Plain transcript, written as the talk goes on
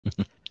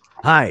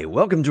Hi,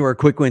 welcome to our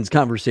Quick Wins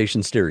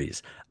Conversation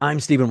series. I'm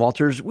Stephen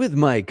Walters with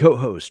my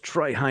co-host,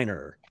 Troy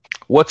Heiner.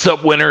 What's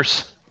up,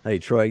 winners? Hey,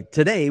 Troy.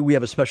 Today, we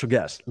have a special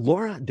guest,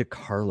 Laura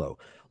DeCarlo.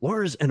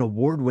 Laura is an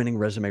award-winning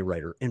resume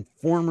writer and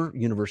former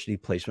university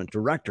placement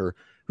director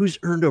who's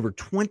earned over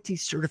 20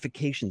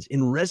 certifications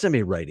in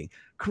resume writing,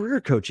 career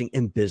coaching,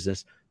 and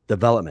business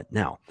development.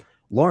 Now,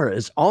 Laura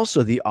is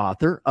also the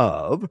author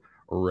of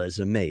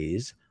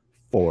Resumes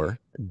for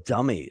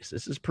Dummies.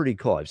 This is pretty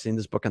cool. I've seen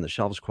this book on the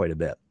shelves quite a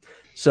bit.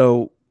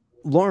 So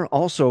Laura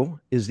also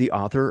is the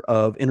author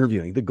of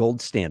Interviewing the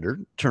Gold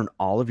Standard, Turn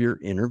All of Your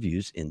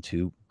Interviews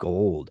into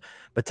Gold.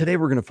 But today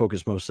we're going to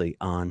focus mostly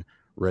on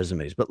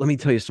resumes. But let me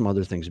tell you some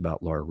other things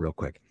about Laura real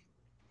quick.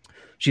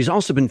 She's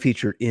also been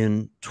featured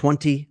in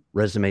 20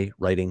 resume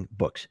writing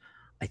books.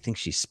 I think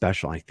she's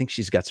special. I think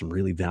she's got some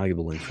really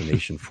valuable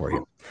information for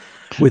you.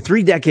 With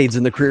 3 decades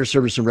in the career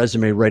service and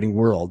resume writing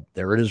world,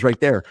 there it is right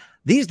there.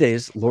 These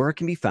days, Laura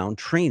can be found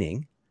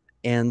training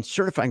and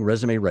certifying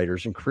resume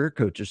writers and career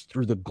coaches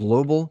through the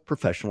Global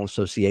Professional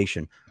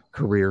Association,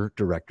 Career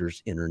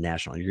Directors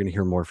International. You're going to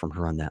hear more from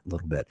her on that in a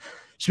little bit.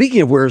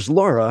 Speaking of where's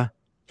Laura,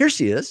 here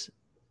she is.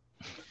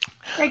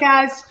 Hey,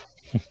 guys.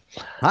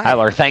 Hi,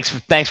 Laura. Thanks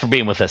for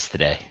being with us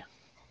today.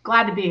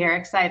 Glad to be here.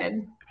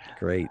 Excited.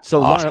 Great.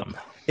 So, Awesome.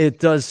 Laura, it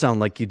does sound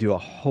like you do a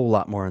whole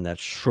lot more in that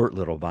short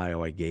little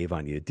bio I gave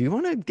on you. Do you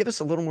want to give us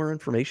a little more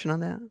information on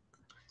that?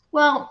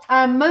 Well,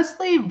 I'm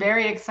mostly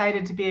very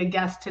excited to be a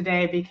guest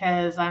today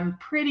because I'm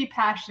pretty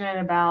passionate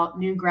about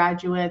new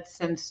graduates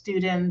and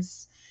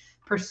students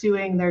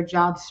pursuing their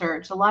job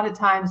search. A lot of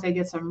times they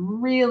get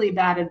some really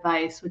bad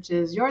advice, which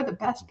is you're the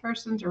best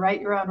person to write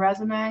your own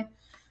resume,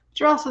 but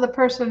you're also the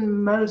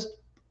person most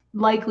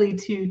likely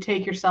to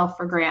take yourself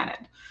for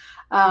granted.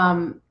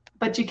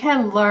 But you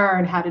can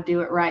learn how to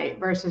do it right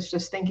versus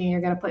just thinking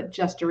you're going to put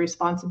just your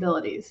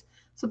responsibilities.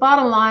 So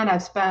bottom line,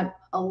 I've spent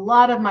a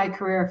lot of my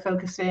career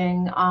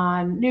focusing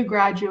on new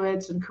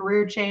graduates and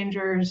career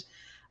changers.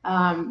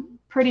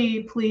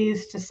 Pretty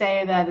pleased to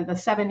say that in the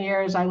 7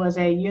 years I was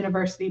a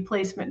university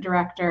placement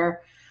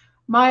director,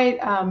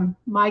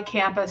 my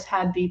campus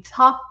had the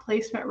top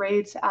placement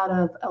rates out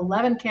of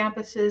 11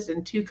 campuses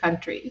in 2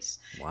 countries.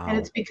 Wow. And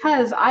it's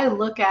because I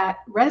look at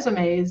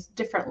resumes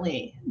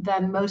differently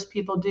than most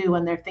people do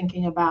when they're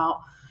thinking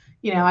about,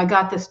 I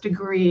got this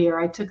degree, or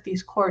I took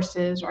these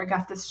courses, or I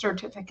got this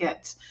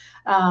certificate,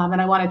 and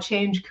I want to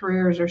change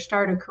careers or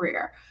start a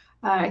career.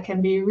 It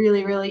can be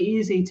really, really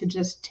easy to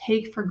just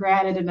take for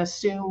granted and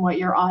assume what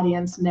your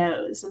audience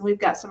knows. And we've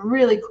got some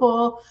really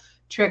cool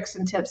tricks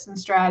and tips and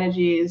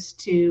strategies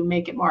to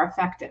make it more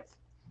effective.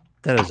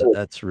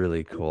 That's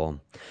really cool.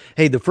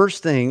 Hey, the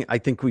first thing I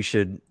think we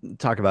should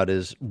talk about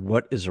is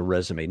what is a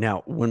resume?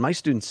 Now, when my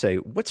students say,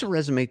 what's a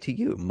resume to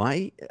you?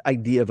 My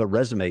idea of a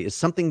resume is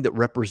something that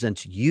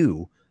represents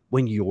you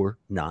when you're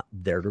not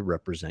there to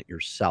represent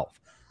yourself.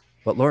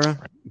 But Laura,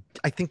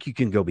 I think you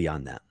can go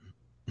beyond that.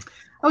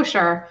 Oh,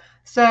 sure.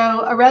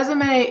 So a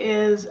resume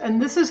is, and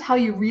this is how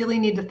you really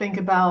need to think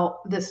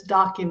about this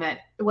document,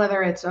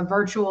 whether it's a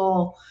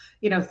virtual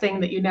thing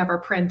that you never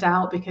print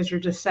out because you're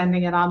just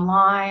sending it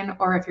online,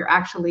 or if you're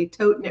actually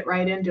toting it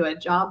right into a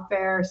job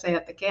fair, say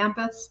at the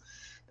campus.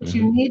 But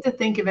you need to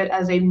think of it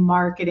as a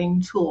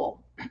marketing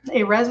tool.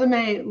 A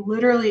resume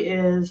literally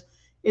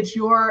it's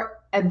your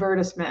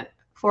advertisement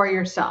for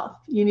yourself.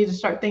 You need to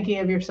start thinking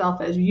of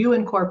yourself as you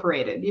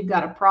incorporated. You've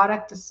got a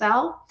product to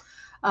sell.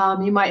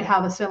 You might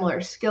have a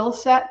similar skill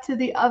set to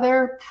the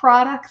other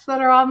products that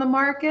are on the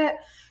market,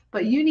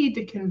 but you need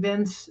to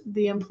convince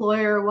the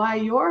employer why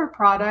your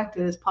product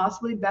is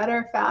possibly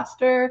better,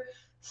 faster,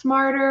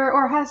 smarter,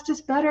 or has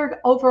just better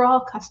overall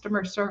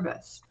customer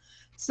service.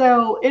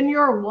 So in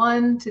your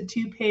 1 to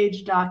 2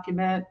 page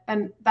document,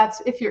 and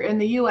that's if you're in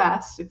the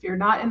US, if you're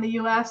not in the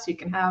US, you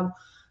can have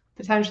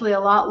potentially a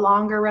lot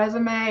longer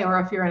resume, or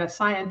if you're in a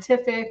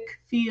scientific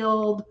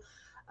field,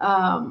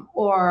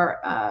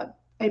 or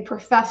a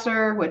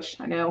professor, which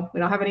I know we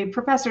don't have any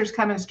professors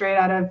coming straight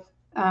out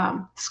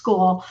of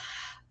school,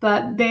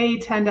 but they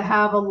tend to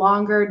have a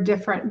longer,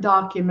 different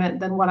document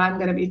than what I'm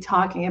going to be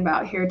talking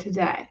about here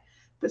today.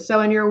 But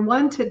so in your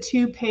 1 to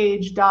 2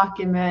 page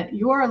document,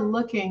 you're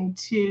looking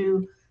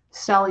to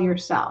sell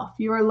yourself.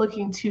 You are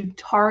looking to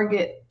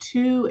target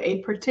to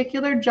a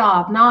particular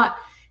job, not,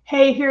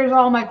 hey, here's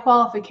all my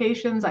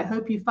qualifications, I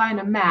hope you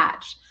find a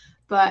match.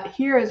 But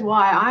here is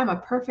why I'm a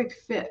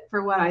perfect fit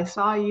for what I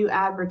saw you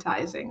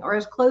advertising, or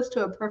as close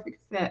to a perfect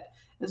fit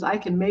as I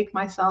can make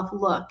myself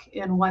look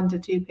in 1 to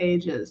 2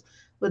 pages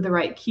with the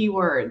right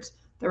keywords,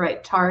 the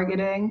right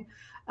targeting,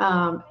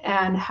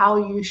 and how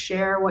you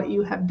share what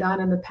you have done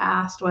in the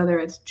past, whether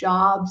it's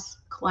jobs,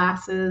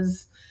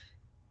 classes,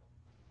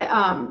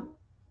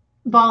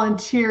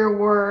 volunteer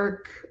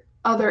work,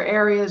 other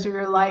areas of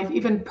your life,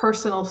 even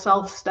personal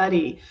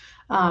self-study,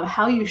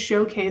 how you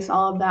showcase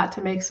all of that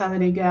to make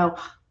somebody go,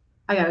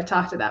 I got to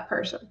talk to that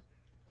person.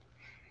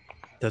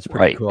 That's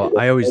pretty cool.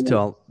 I always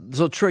tell.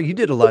 So Troy, you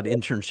did a lot of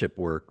internship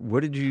work.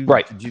 What did you?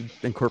 Did you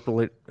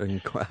incorporate?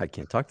 I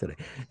can't talk today.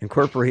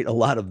 Incorporate a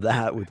lot of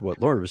that with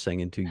what Laura was saying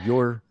into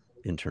your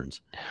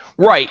interns.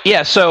 Right.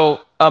 Yeah.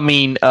 So I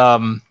mean,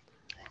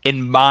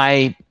 in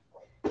my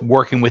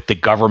working with the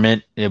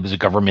government, it was a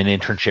government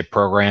internship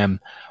program.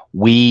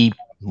 We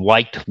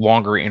liked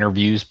longer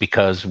interviews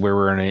because we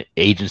were an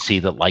agency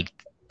that liked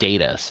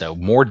data. So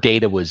more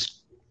data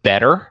was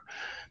better.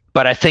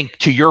 But I think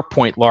to your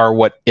point, Laura,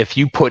 what if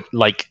you put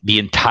like the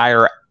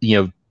entire,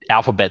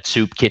 alphabet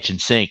soup kitchen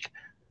sink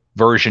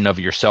version of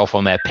yourself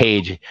on that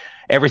page,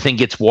 everything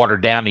gets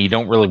watered down and you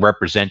don't really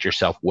represent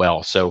yourself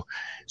well. So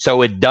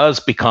it does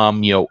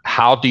become,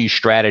 how do you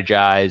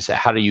strategize?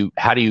 How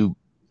do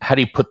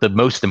you put the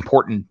most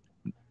important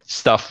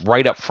stuff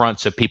right up front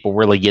so people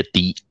really get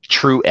the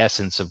true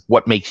essence of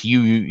what makes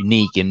you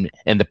unique and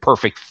the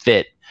perfect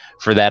fit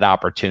for that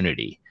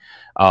opportunity.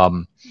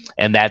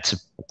 And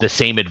that's the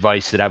same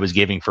advice that I was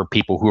giving for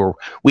people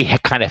we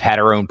kind of had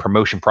our own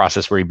promotion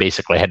process where you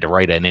basically had to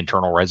write an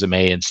internal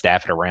resume and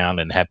staff it around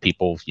and have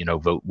people,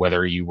 vote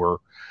whether you were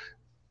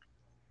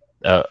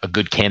a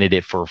good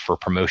candidate for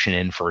promotion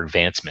and for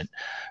advancement.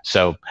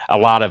 So a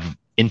lot of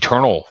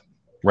internal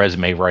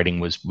resume writing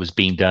was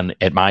being done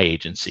at my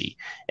agency,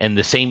 and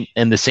the same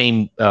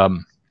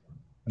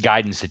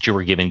guidance that you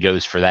were giving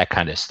goes for that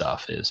kind of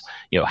stuff. Is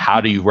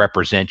how do you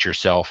represent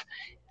yourself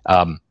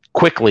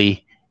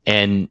quickly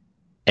and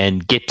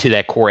get to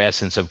that core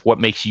essence of what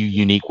makes you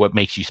unique, what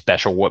makes you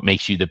special, what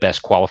makes you the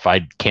best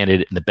qualified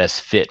candidate and the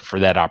best fit for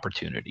that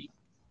opportunity.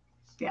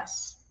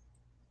 Yes.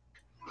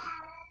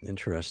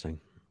 Interesting.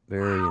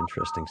 Very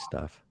interesting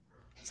stuff.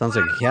 Sounds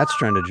like a cat's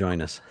trying to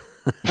join us.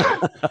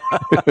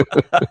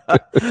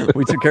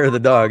 We took care of the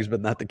dogs,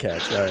 but not the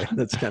cats. Sorry.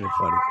 That's kind of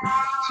funny.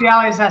 She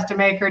always has to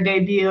make her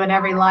debut in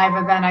every live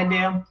event I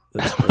do.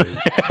 That's great.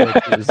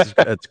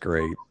 That's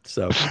great.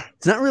 So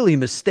it's not really a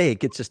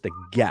mistake. It's just a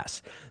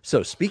guess.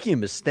 So speaking of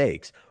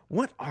mistakes,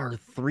 what are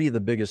 3 of the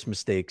biggest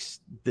mistakes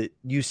that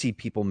you see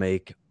people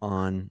make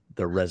on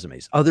their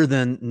resumes, other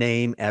than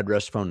name,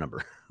 address, phone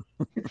number?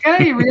 It's going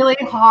to be really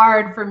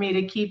hard for me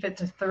to keep it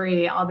to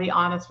 3. I'll be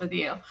honest with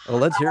you. Well,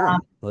 let's hear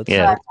them. Let's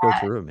go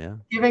through them. Yeah.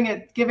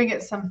 Giving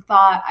it some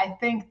thought. I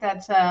think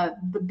that's the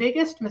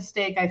biggest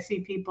mistake I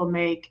see people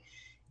make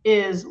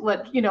is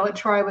what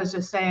Troy was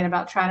just saying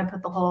about trying to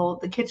put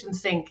the kitchen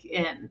sink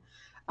in.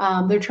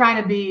 They're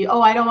trying to be,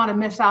 I don't want to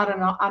miss out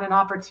on an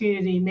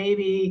opportunity.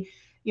 Maybe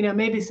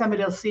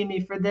somebody will see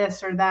me for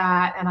this or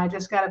that, and I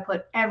just got to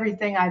put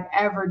everything I've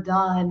ever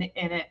done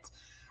in it.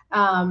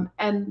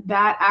 And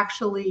that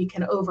actually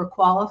can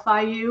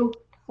overqualify you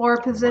for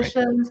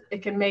positions. Right.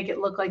 It can make it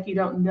look like you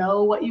don't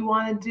know what you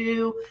want to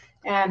do.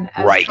 And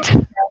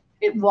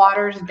it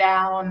waters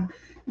down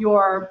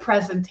your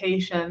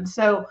presentation.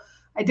 So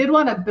I did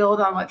want to build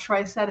on what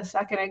Troy said a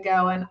second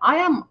ago. And I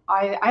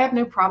have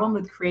no problem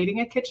with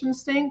creating a kitchen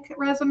sink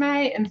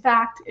resume. In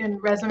fact, in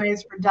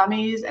Resumes for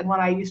Dummies, and when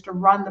I used to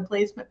run the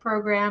placement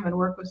program and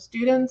work with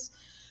students,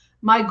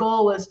 my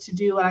goal was to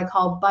do what I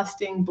call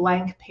busting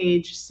blank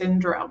page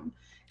syndrome.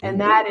 And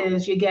that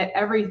is, you get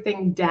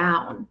everything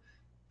down.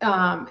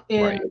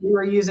 We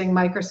were using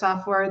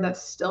Microsoft Word.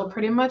 That's still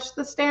pretty much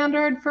the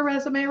standard for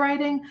resume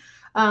writing.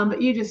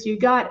 But you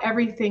got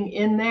everything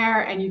in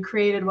there, and you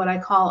created what I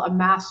call a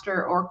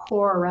master or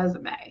core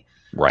resume.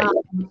 Right.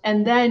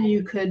 And then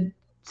you could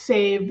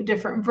save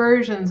different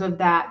versions of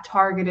that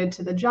targeted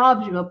to the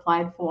jobs you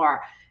applied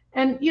for.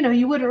 And,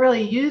 you wouldn't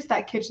really use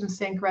that kitchen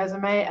sink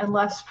resume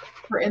unless,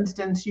 for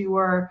instance, you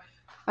were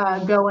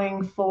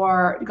going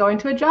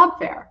to a job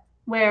fair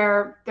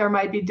where there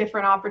might be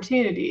different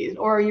opportunities,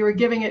 or you were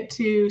giving it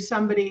to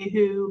somebody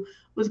who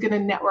was going to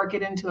network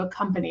it into a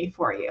company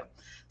for you.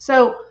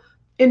 So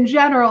in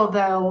general,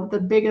 though, the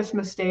biggest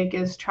mistake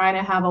is trying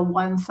to have a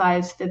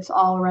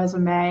one-size-fits-all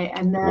resume,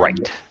 and then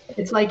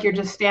it's like you're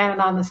just standing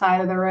on the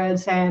side of the road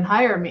saying,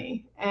 hire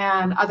me,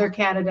 and other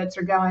candidates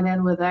are going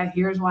in with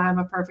here's why I'm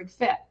a perfect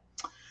fit.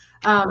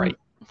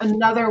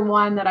 Another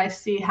one that I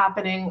see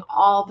happening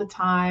all the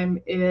time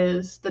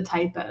is the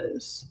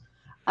typos.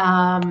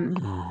 And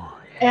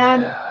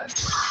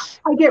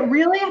I get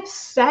really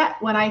upset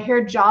when I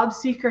hear job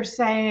seekers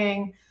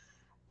saying,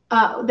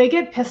 they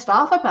get pissed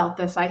off about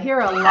this. I hear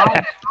a lot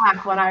of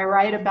talk when I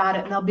write about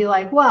it, and they'll be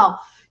like,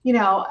 well,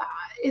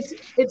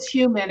 it's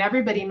human.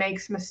 Everybody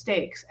makes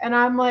mistakes. And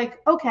I'm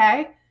like,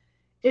 okay,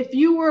 if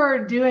you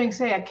were doing,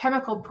 say, a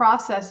chemical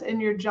process in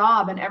your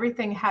job and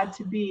everything had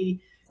to be,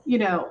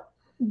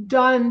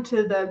 done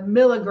to the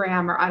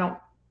milligram, or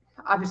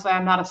obviously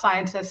I'm not a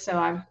scientist,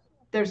 so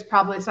there's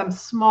probably some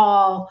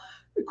small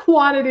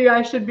quantity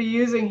I should be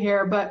using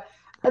here, but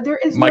there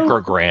is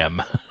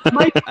microgram.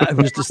 I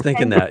was just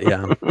thinking that,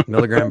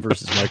 milligram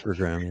versus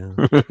microgram,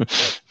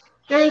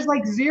 There's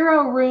like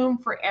zero room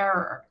for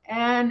error.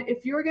 And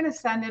if you're going to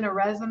send in a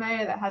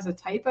resume that has a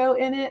typo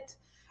in it,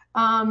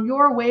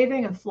 you're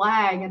waving a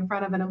flag in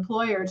front of an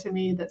employer to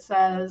me that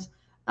says,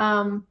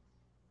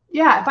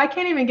 if I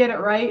can't even get it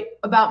right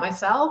about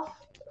myself,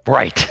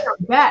 I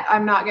bet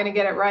I'm not going to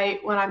get it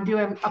right when I'm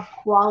doing a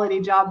quality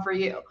job for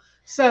you.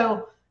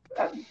 So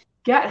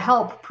get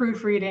help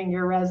proofreading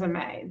your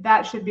resume.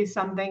 That should be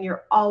something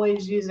you're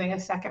always using a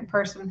second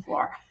person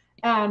for.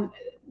 And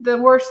the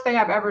worst thing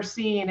I've ever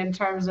seen in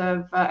terms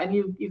of, and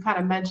you kind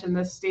of mentioned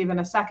this, Stephen,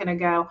 a second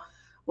ago,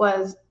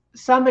 was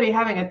somebody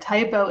having a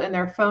typo in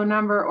their phone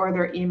number or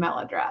their email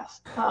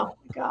address. Oh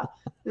my God,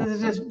 this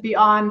is just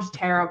beyond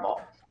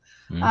terrible.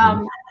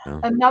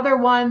 Another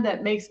one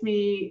that makes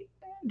me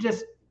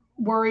just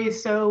worry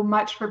so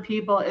much for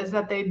people is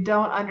that they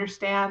don't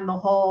understand the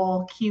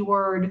whole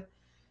keyword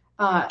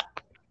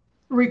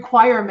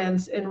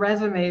requirements in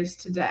resumes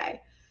today.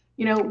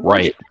 You know,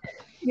 Right.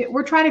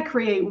 We're trying to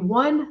create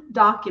one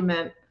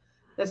document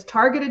that's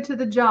targeted to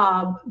the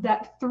job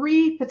that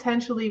 3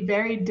 potentially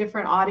very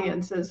different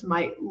audiences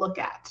might look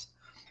at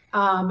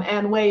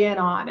and weigh in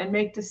on and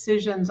make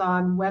decisions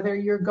on whether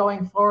you're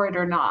going forward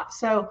or not.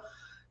 So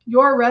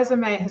your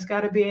resume has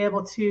got to be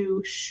able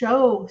to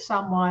show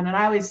someone. And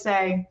I always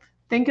say,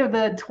 think of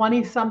the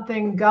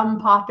 20-something gum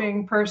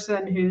popping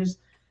person who's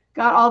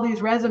got all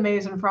these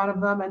resumes in front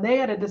of them, and they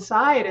had to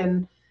decide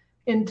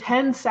in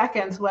 10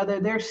 seconds whether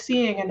they're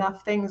seeing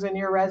enough things in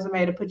your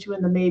resume to put you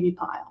in the maybe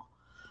pile.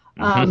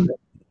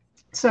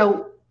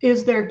 So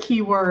is there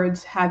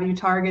keywords? Have you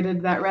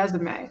targeted that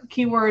resume?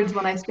 Keywords,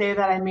 when I say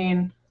that, I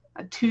mean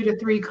a 2 to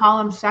 3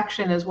 column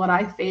section is what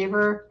I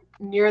favor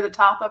near the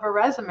top of a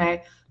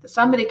resume, that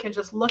somebody can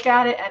just look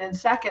at it and in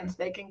seconds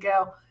they can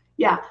go,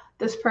 yeah,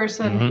 this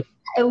person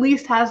at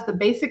least has the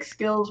basic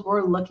skills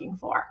we're looking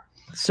for.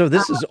 So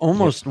this is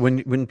almost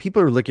when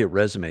people are looking at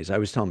resumes, I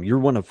always tell them you're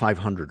one of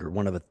 500 or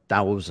one of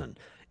 1,000,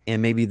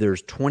 and maybe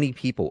there's 20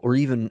 people or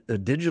even a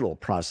digital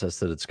process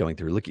that it's going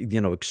through. Look,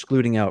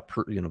 excluding out,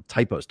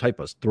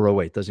 typos, throw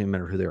away. It doesn't even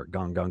matter who they are.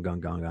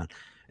 Gone.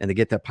 And they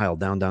get that pile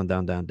down.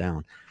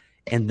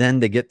 And then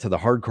they get to the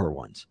hardcore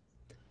ones.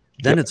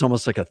 Then it's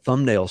almost like a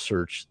thumbnail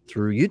search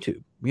through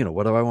YouTube.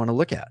 What do I want to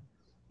look at?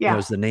 Yeah.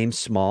 Is the name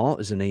small?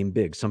 Is the name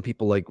big? Some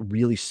people like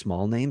really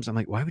small names. I'm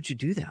like, why would you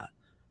do that?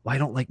 Well, I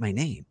don't like my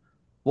name.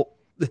 Well,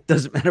 it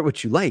doesn't matter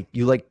what you like.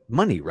 You like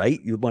money,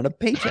 right? You want a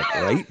paycheck,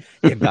 right?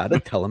 You got to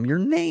tell them your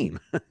name.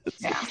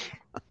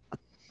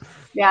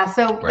 Yeah.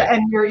 So,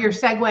 and you're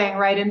segueing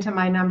right into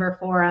my number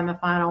 4 and the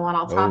final one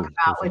I'll talk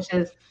about, which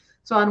is,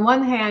 so on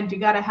one hand, you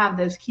got to have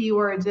those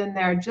keywords in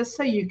there just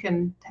so you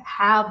can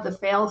have the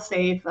fail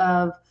safe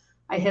of,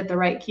 I hit the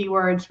right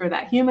keywords for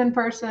that human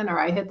person, or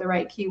I hit the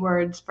right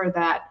keywords for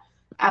that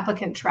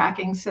applicant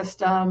tracking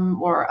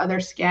system or other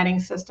scanning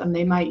system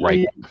they might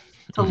use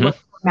to look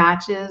for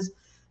matches.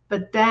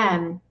 But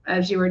then,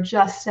 as you were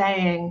just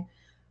saying,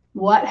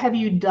 what have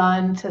you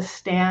done to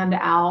stand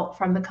out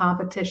from the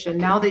competition?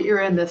 Now that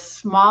you're in this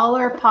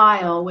smaller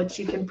pile, which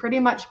you can pretty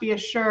much be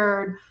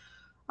assured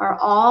are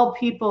all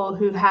people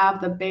who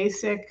have the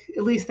basic,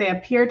 at least they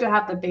appear to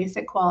have the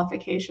basic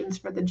qualifications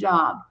for the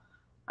job.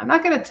 I'm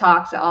not going to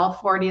talk to all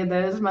 40 of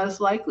those.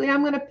 Most likely,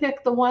 I'm going to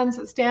pick the ones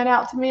that stand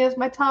out to me as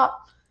my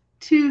top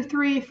 2,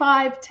 3,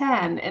 5,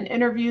 10 and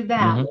interview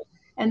them.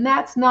 And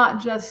that's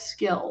not just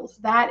skills.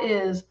 That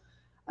is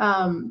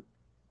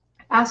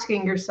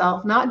asking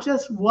yourself not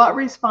just what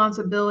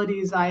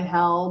responsibilities I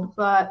held,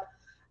 but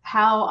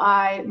how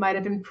I might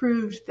have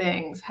improved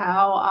things,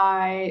 how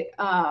I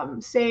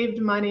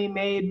saved money,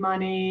 made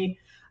money,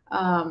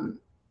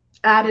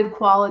 added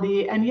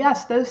quality. And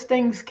yes, those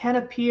things can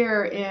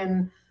appear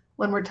in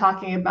when we're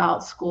talking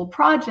about school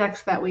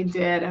projects that we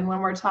did, and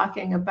when we're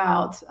talking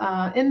about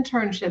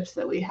internships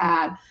that we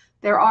had.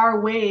 There are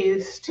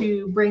ways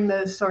to bring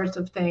those sorts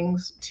of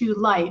things to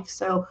life.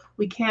 So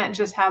we can't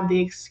just have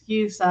the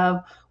excuse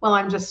of, well,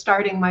 I'm just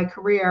starting my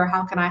career.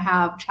 How can I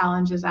have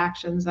challenges,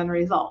 actions, and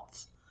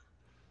results?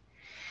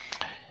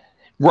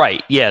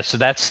 Right. Yeah. So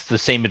that's the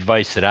same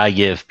advice that I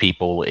give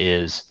people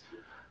is,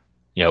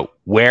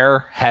 where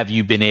have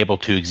you been able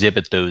to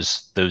exhibit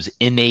those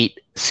innate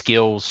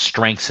skills,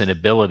 strengths, and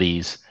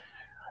abilities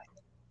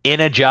in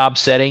a job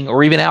setting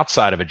or even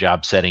outside of a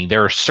job setting?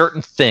 There are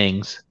certain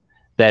things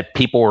that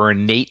people are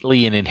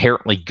innately and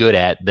inherently good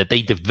at that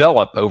they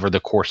develop over the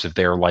course of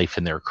their life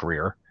and their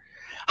career.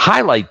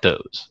 Highlight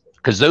those,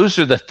 because those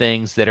are the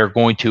things that are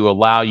going to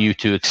allow you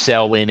to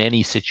excel in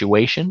any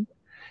situation.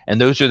 And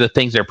those are the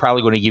things that are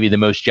probably going to give you the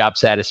most job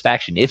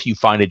satisfaction if you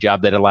find a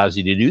job that allows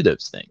you to do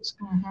those things.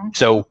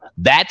 So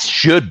that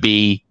should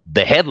be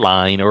the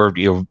headline or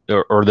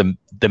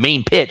the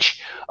main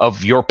pitch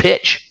of your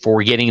pitch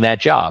for getting that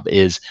job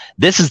is,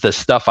 this is the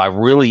stuff I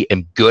really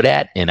am good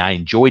at and I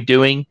enjoy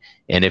doing.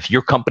 And if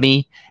your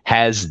company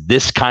has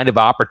this kind of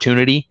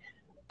opportunity,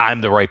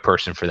 I'm the right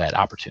person for that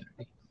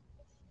opportunity.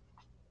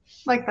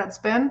 Like that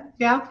spin.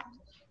 Yeah.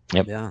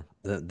 Yep. Yeah,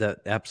 that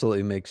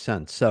absolutely makes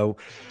sense. So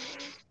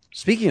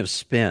speaking of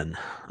spin,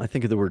 I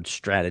think of the word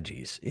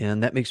strategies,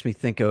 and that makes me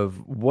think of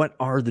what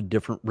are the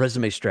different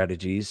resume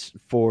strategies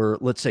for,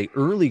 let's say,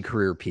 early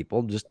career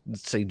people, just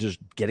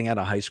getting out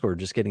of high school or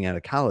just getting out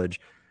of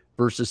college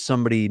versus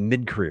somebody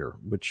mid-career,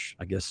 which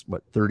I guess,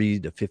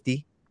 30 to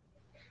 50,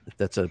 if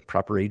that's a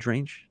proper age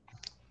range?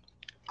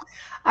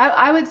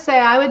 I would say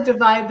I would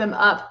divide them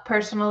up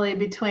personally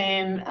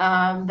between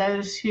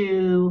those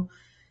who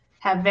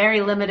have very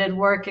limited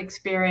work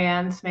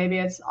experience. Maybe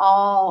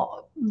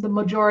the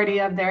majority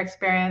of their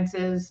experience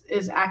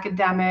is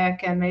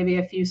academic and maybe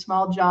a few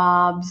small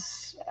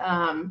jobs.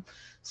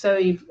 So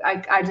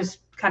I just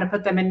kind of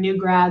put them in new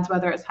grads,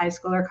 whether it's high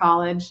school or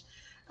college.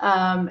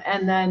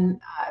 And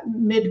then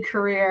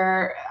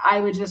mid-career,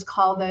 I would just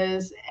call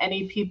those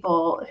any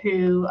people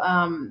who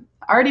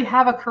already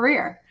have a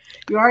career.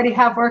 You already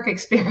have work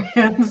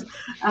experience.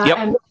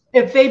 And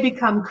if they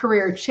become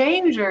career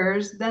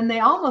changers, then they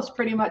almost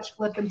pretty much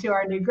flip into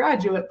our new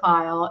graduate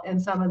pile in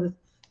some of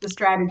the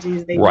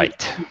strategies they do.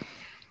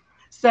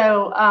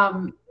 So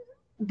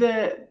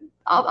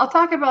I'll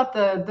talk about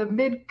the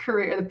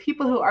mid-career, the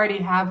people who already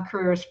have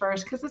careers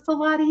first, because it's a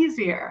lot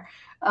easier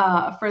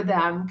for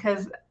them,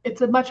 because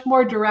it's a much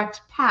more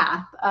direct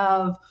path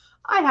of,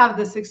 I have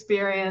this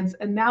experience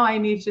and now I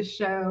need to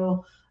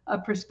show a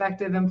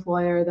prospective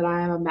employer that I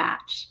am a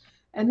match.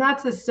 And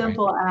that's as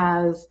simple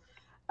as,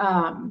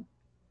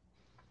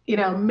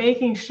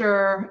 making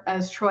sure,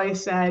 as Troy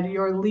said,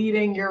 you're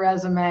leading your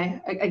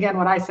resume. Again,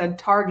 what I said,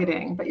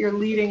 targeting, but you're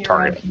leading your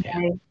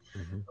resume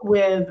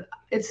with,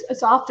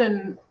 it's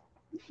often,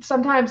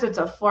 sometimes it's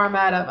a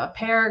format of a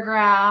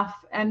paragraph,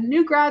 and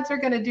new grads are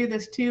going to do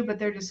this too, but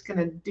they're just going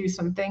to do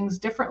some things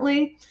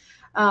differently.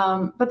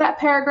 But that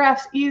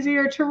paragraph's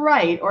easier to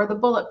write, or the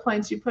bullet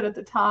points you put at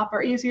the top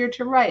are easier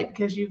to write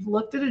because you've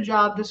looked at a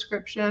job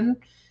description,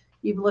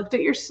 you've looked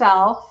at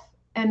yourself,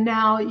 and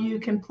now you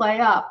can play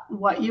up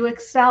what you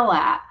excel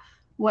at,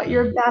 what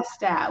you're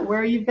best at,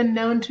 where you've been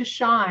known to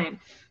shine.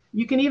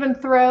 You can even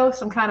throw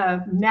some kind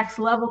of next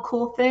level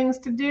cool things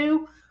to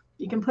do.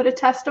 You can put a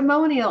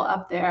testimonial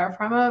up there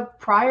from a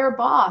prior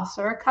boss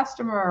or a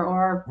customer,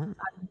 or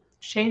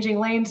changing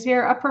lanes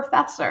here, a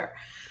professor.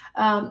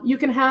 You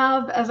can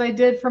have, as I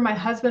did for my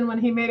husband when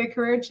he made a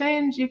career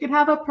change, you can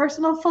have a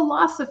personal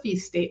philosophy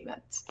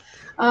statement.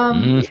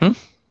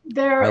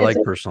 I like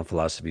personal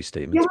philosophy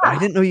statements. But I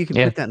didn't know you could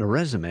put that in a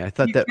resume. I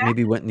thought that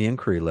maybe went in the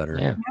inquiry letter.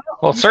 Yeah.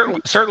 Well,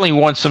 certainly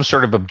want some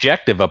sort of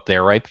objective up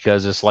there, right?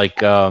 Because it's like,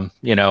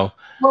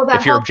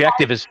 if your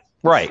objective is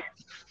right.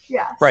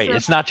 Yeah. Right. So,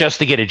 it's not just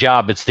to get a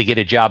job. It's to get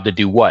a job to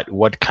do what?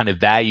 What kind of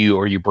value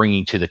are you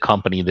bringing to the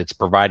company that's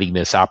providing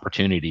this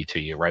opportunity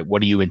to you? Right.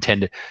 What do you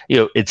intend to,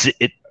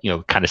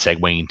 kind of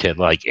segueing to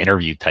like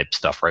interview type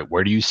stuff, right?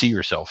 Where do you see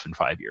yourself in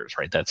 5 years?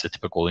 Right. That's a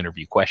typical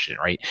interview question,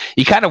 right?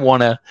 You kind of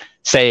want to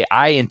say,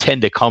 I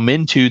intend to come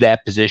into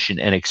that position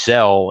and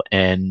excel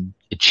and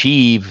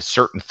achieve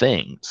certain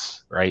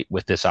things, right,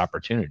 with this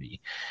opportunity.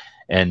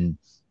 And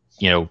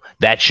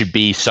that should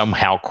be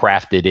somehow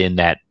crafted in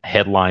that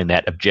headline,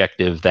 that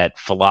objective, that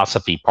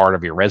philosophy part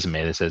of your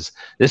resume that says,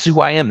 this is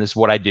who I am, this is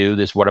what I do,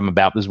 this is what I'm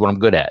about, this is what I'm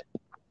good at.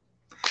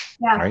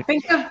 Yeah. Right?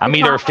 I'm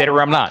either a fit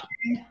or I'm not.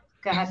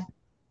 Go ahead.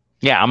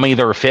 Yeah, I'm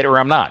either a fit or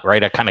I'm not,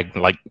 right? I kind of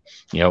like,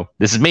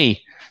 this is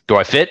me. Do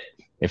I fit?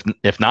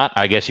 If not,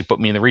 I guess you put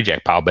me in the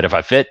reject pile. But if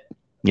I fit,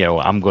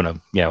 I'm gonna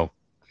be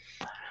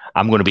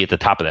at the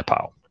top of that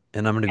pile.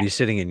 And I'm going to be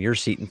sitting in your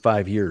seat in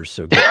 5 years.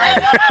 So get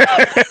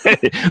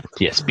ready.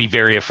 Yes, be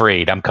very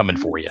afraid. I'm coming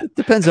for you. It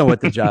depends on what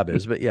the job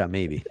is, but yeah,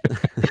 maybe.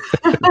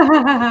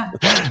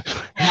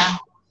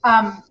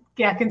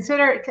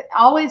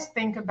 Always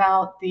think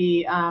about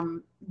the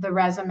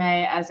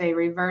resume as a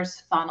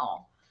reverse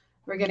funnel.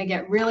 We're going to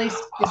get really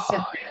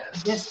specific.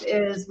 This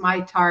is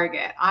my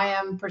target. I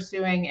am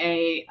pursuing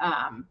a,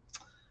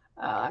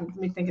 let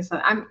me think of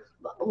something.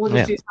 We'll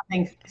just do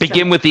something.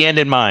 Begin with the end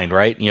in mind,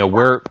 right?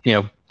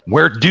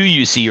 Where do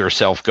you see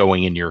yourself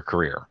going in your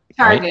career?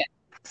 Target. Right?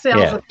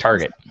 Sales.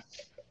 Target.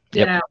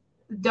 Yep.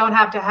 Don't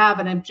have to have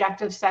an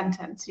objective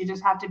sentence. You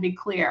just have to be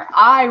clear.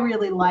 I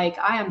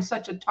am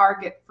such a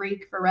target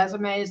freak for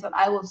resumes that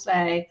I will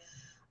say,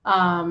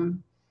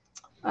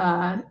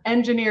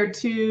 engineer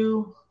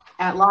 2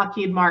 at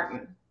Lockheed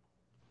Martin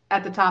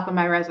at the top of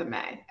my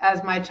resume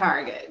as my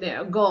target,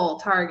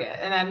 goal target.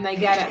 And then they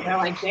get it. They're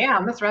like,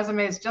 damn, this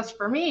resume is just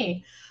for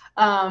me.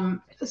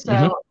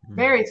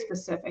 Very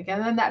specific.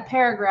 And then that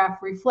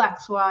paragraph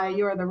reflects why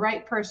you're the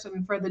right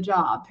person for the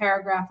job,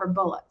 paragraph or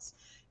bullets.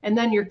 And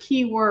then your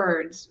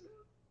keywords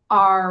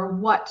are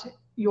what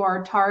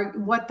your target,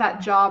 what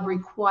that job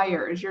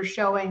requires. You're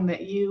showing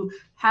that you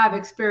have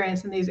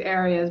experience in these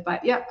areas,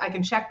 but yep, I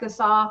can check this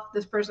off.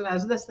 This person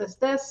has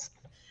this.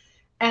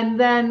 And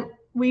then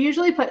we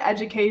usually put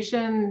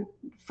education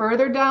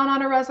further down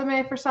on a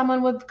resume for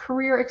someone with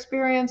career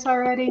experience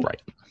already.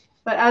 Right.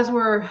 But as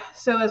our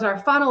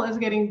funnel is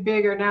getting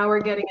bigger, now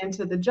we're getting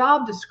into the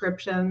job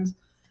descriptions,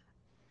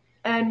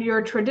 and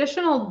your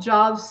traditional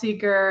job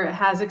seeker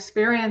has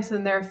experience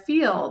in their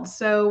field.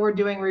 So we're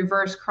doing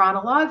reverse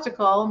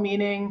chronological,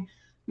 meaning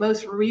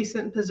most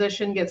recent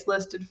position gets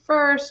listed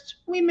first.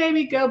 We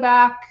maybe go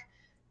back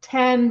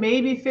 10,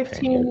 maybe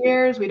 15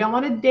 years. We don't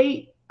want to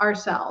date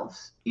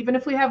ourselves. Even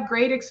if we have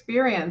great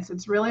experience,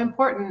 it's really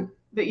important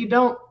that you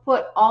don't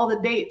put all the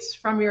dates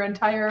from your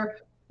entire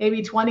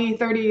maybe 20,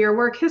 30-year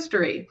work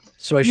history.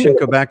 So I should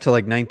go back to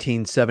like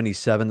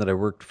 1977 that I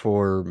worked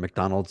for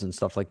McDonald's and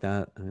stuff like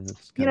that. I mean,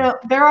 it's You know,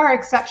 there are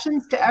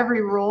exceptions to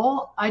every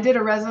rule. I did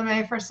a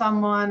resume for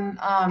someone.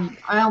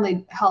 I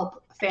only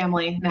help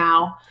family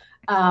now.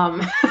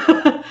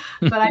 But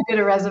I did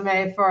a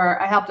resume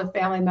I helped a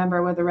family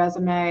member with a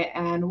resume,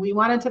 and we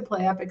wanted to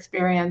play up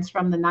experience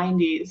from the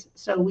 90s.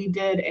 So we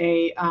did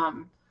a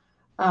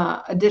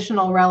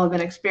additional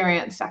relevant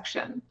experience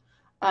section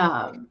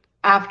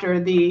after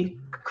the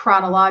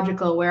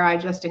chronological, where I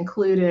just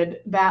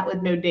included that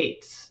with no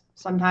dates.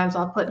 Sometimes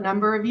I'll put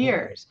number of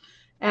years.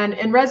 And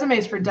in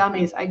Resumes for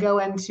Dummies, I go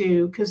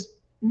into, because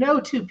no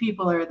two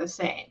people are the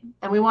same.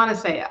 And we want to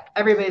say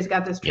everybody's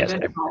got this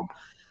traditional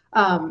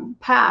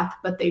path,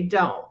 but they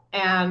don't.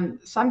 And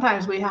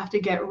sometimes we have to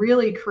get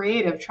really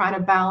creative trying to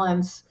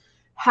balance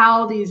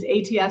how these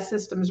ATS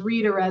systems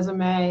read a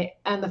resume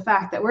and the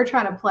fact that we're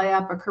trying to play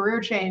up a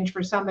career change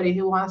for somebody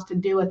who wants to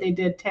do what they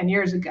did 10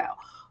 years ago,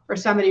 or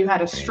somebody who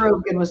had a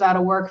stroke and was out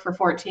of work for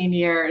 14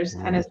 years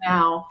and is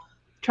now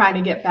trying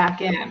to get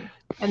back in.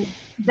 And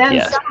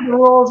then some of the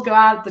rules go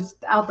out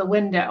the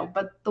window.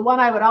 But the one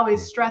I would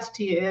always stress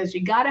to you is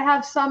you got to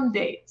have some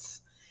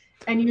dates.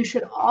 And you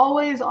should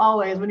always,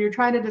 when you're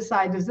trying to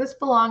decide, does this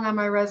belong on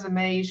my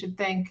resume? You should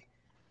think,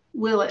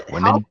 will it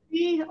help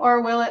me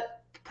or will it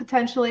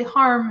potentially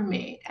harm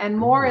me? And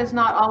more is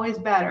not always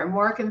better.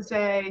 More can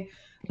say,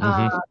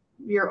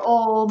 you're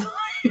old,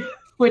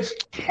 which,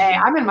 hey,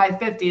 I'm in my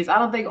 50s. I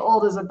don't think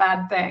old is a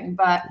bad thing.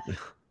 But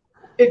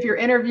if your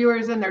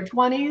interviewer's in their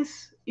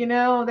 20s, you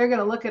know, they're going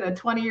to look at a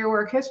 20-year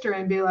work history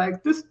and be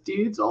like, this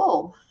dude's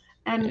old.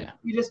 And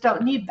you just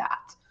don't need that.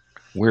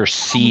 We're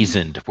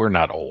seasoned. We're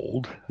not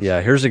old.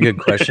 Yeah, here's a good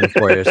question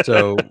for you.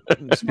 So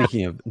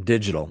speaking of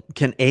digital,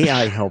 can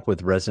AI help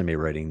with resume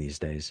writing these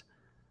days?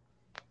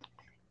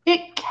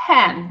 It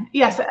can.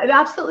 Yes, it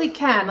absolutely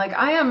can. Like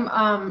I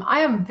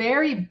am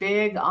very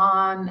big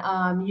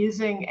on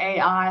using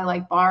AI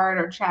like Bard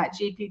or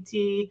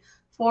ChatGPT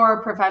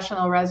for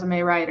professional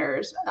resume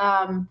writers.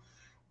 And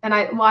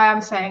why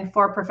I'm saying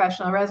for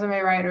professional resume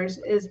writers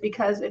is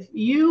because if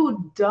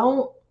you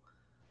don't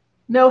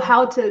know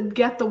how to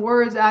get the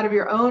words out of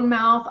your own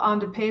mouth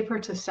onto paper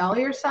to sell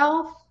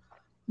yourself,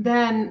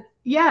 then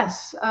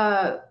yes,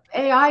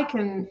 AI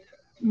can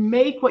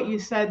make what you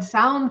said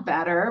sound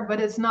better, but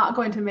it's not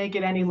going to make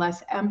it any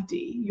less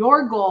empty.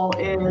 Your goal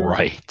is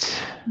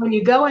when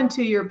you go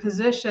into your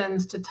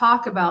positions to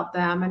talk about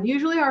them, and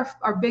usually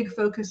our big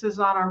focus is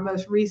on our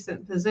most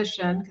recent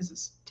position because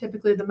it's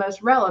typically the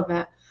most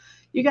relevant.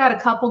 You got a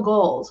couple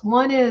goals.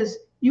 One is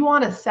you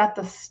want to set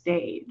the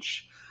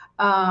stage.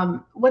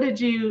 What did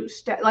you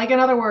like? In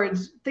other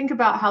words, think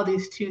about how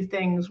these two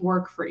things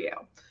work for you.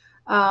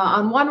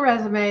 On one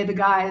resume, the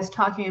guy is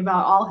talking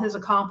about all his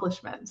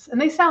accomplishments,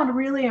 and they sound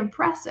really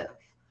impressive.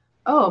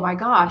 Oh my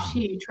gosh,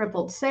 he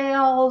tripled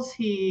sales.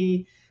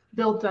 He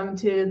built them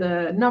to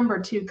the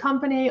 #2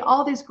 company,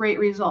 all these great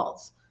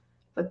results.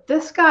 But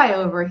this guy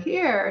over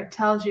here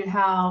tells you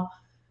how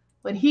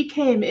when he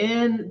came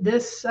in,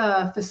 this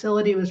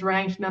facility was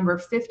ranked number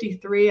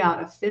 53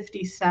 out of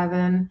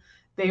 57.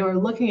 They were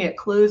looking at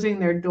closing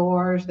their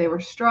doors. They were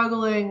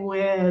struggling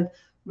with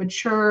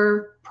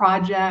mature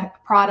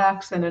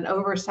products in an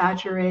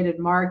oversaturated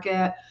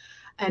market,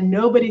 and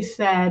nobody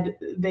said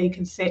they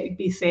could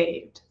be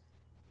saved.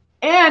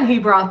 And he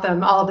brought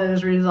them all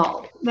those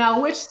results. Now,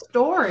 which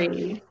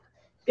story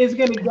is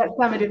going to get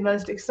somebody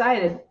most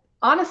excited?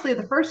 Honestly,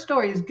 the first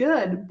story is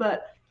good,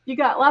 but you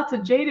got lots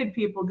of jaded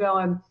people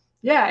going,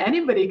 yeah,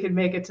 anybody could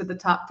make it to the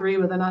top 3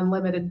 with an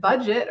unlimited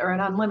budget or an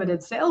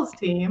unlimited sales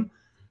team.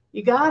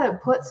 You got to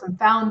put some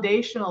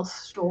foundational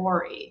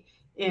story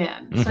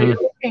in. So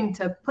you're looking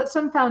to put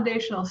some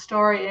foundational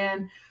story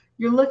in.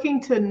 You're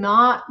looking to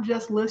not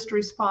just list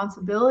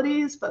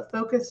responsibilities, but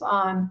focus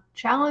on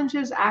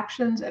challenges,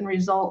 actions, and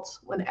results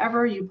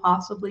whenever you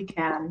possibly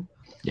can.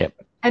 Yep.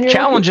 And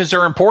challenges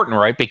are important,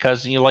 right?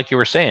 Because, you know, like you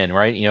were saying,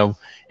 right? You know,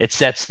 it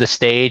sets the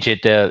stage.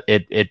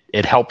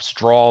 It helps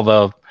draw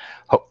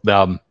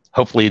the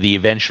hopefully the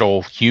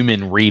eventual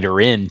human reader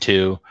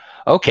into,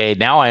 okay,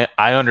 now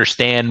I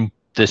understand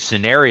the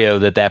scenario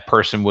that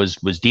person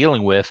was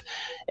dealing with.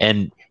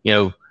 And, you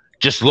know,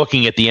 just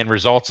looking at the end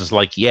results is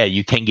like, yeah,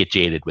 you can get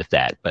jaded with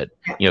that. But,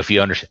 you know, if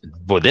you understand,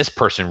 boy, this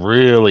person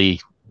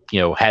really, you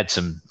know, had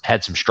some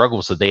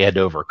struggles that they had to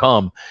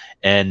overcome,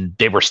 and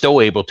they were still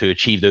able to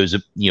achieve those,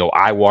 you know,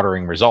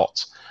 eye-watering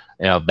results.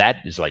 You know, that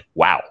is like,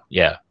 wow,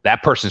 yeah,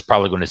 that person's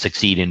probably going to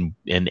succeed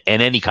in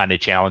any kind of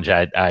challenge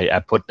I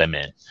put them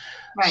in.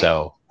 Right.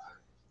 So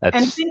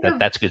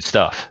that's good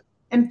stuff.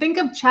 And think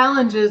of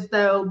challenges,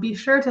 though. Be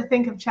sure to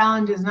think of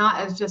challenges not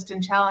as just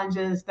in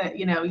challenges that,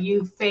 you know,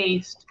 you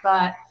faced,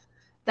 but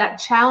that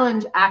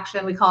challenge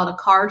action, we call it a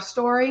CAR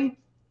story,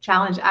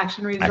 challenge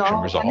action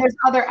result. And there's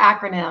other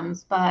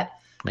acronyms, but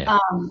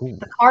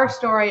the CAR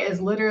story is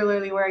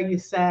literally where you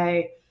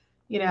say,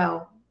 you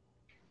know,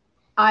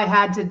 I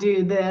had to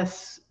do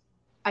this,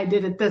 I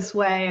did it this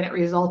way, and it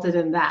resulted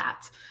in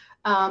that.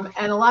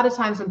 And a lot of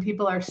times when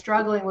people are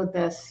struggling with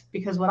this,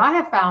 because what I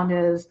have found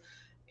is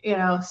You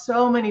know,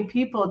 so many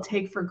people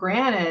take for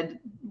granted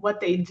what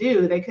they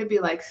do. They could be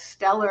like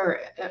stellar,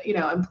 you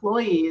know,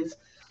 employees,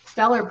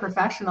 stellar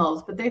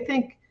professionals, but they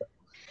think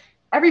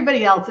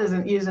everybody else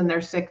isn't using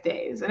their sick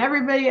days and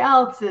everybody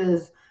else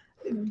is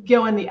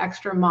going the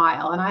extra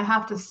mile. And I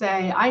have to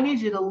say, I need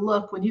you to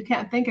look, when you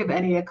can't think of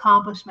any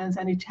accomplishments,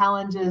 any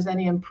challenges,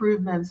 any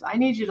improvements, I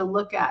need you to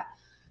look at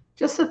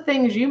just the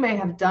things you may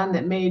have done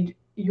that made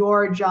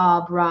your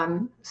job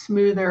run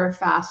smoother,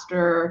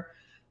 faster.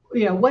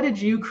 You know, what did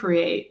you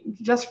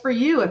create just for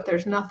you? If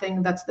there's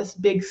nothing that's this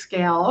big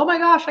scale, oh my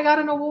gosh, I got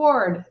an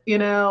award, you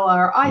know,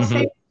 or I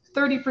saved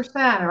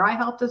 30%, or I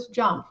helped us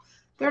jump.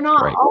 They're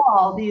not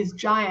all these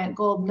giant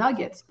gold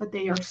nuggets, but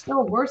they are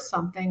still worth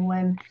something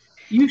when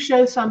you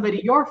show somebody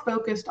you're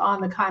focused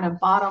on the kind of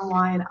bottom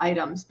line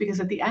items. Because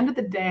at the end of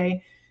the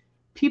day,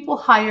 people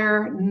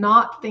hire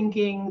not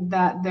thinking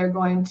that they're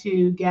going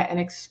to get an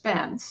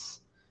expense.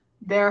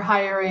 They're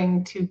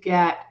hiring to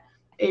get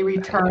a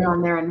return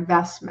on their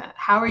investment.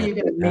 How are you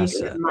going to make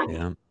the money?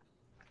 Yeah.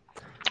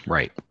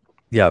 Right.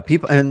 Yeah.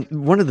 People, and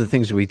one of the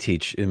things we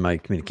teach in my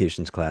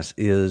communications class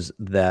is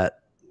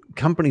that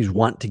companies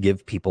want to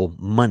give people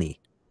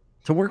money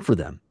to work for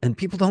them, and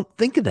people don't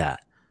think of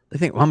that. They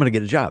think, well, I'm going to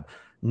get a job.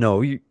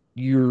 No,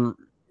 you're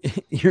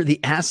the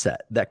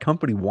asset. That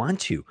company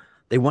wants you.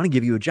 They want to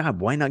give you a job.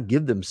 Why not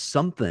give them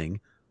something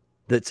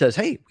that says,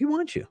 hey, we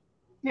want you.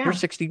 Yeah. Here's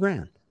 60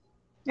 grand.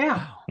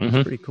 Yeah. Wow,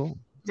 that's pretty cool.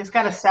 Just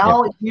got to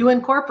sell you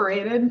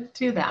incorporated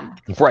to them.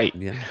 Right.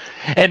 Yeah.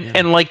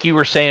 And like you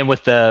were saying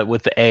with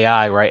the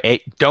AI,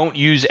 right? Don't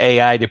use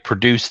AI to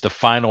produce the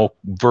final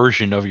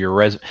version of your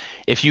resume.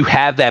 If you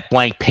have that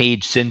blank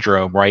page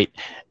syndrome, right?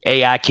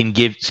 AI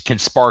can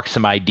spark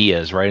some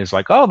ideas, right? It's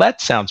like, oh,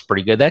 that sounds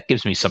pretty good. That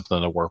gives me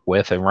something to work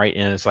with, and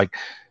and it's like,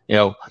 you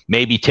know,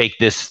 maybe take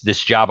this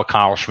job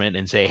accomplishment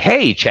and say,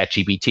 hey,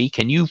 ChatGPT,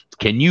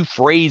 can you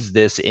phrase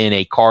this in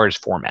a CARS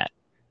format,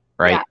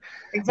 right? Yeah,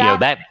 exactly.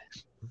 You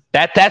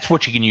know, that's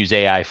what you can use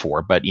AI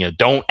for, but you know,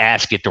 don't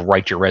ask it to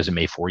write your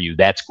resume for you.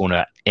 That's going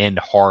to end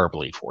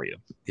horribly for you.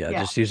 Yeah,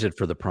 just use it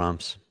for the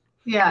prompts.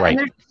 Yeah, right. And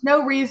there's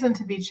no reason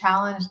to be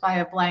challenged by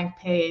a blank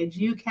page.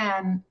 You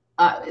can.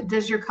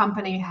 Does your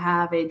company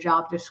have a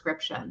job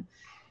description?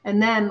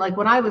 And then, like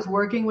when I was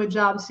working with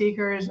job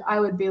seekers, I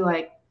would be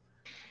like,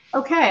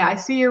 okay, I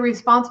see you're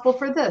responsible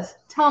for this.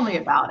 Tell me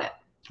about it.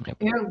 Yep.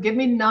 You know, give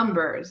me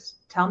numbers.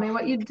 Tell me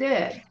what you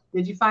did.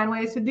 Did you find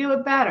ways to do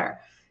it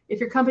better? If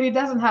your company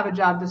doesn't have a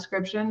job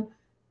description,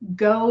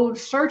 go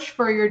search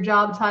for your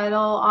job title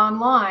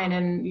online,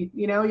 and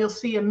you know, you'll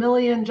see a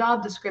million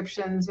job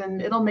descriptions,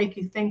 and it'll make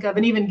you think of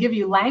and even give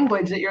you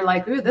language that you're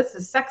like, ooh, this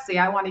is sexy.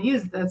 I want to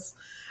use this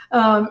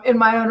in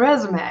my own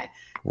resume.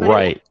 But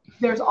right.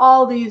 There's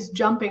all these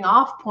jumping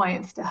off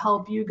points to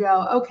help you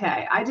go,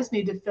 okay, I just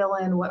need to fill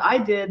in what I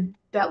did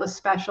that was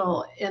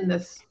special in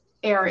this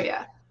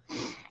area.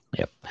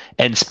 Yep.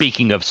 And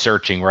speaking of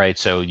searching, right?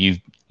 So you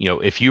know,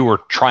 if you were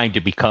trying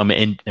to become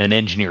an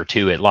engineer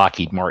too at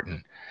Lockheed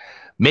Martin,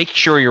 make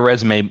sure your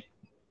resume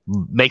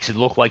makes it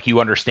look like you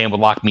understand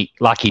what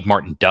Lockheed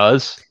Martin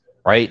does,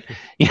 right?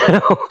 You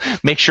know,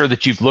 make sure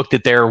that you've looked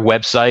at their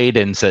website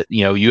and said,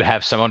 you know, you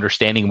have some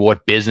understanding of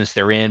what business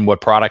they're in, what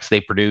products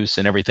they produce,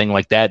 and everything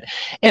like that,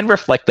 and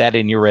reflect that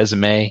in your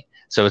resume.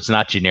 So it's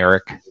not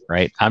generic,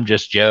 right? I'm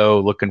just Joe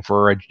looking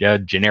for a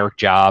generic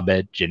job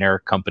at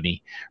generic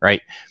company,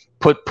 right?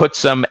 Put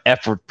some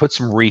effort, put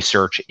some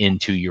research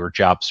into your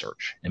job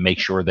search, and make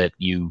sure that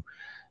you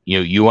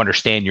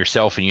understand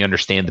yourself and you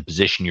understand the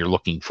position you're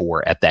looking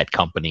for at that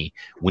company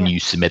when you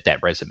submit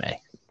that resume.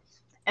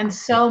 And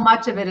so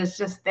much of it is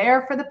just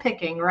there for the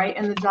picking, right?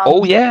 In the job.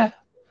 Oh yeah.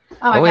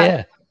 Oh my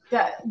God.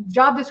 Yeah.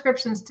 Job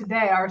descriptions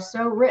today are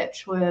so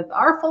rich with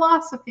our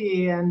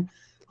philosophy and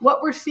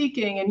what we're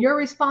seeking and your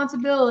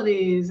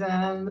responsibilities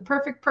and the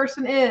perfect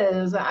person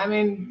is. I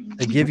mean,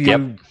 they give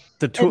you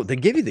the tool. They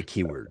give you the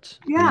keywords.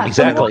 Yeah,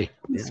 exactly.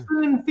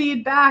 Spoon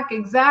feedback.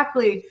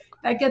 Exactly.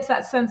 That gets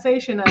that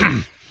sensation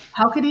of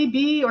how could he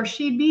be or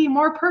she be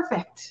more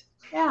perfect?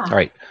 Yeah. All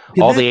right.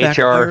 Did all that the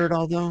backfire HR. at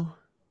all, though?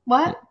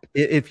 What?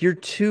 If you're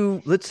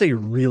too, let's say,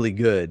 really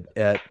good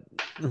at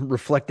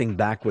reflecting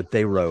back what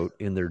they wrote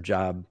in their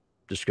job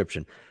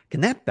description,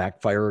 can that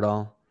backfire at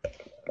all?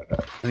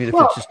 I mean, if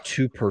it's just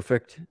too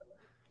perfect.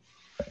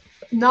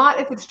 Not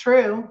if it's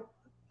true.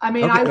 I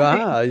mean,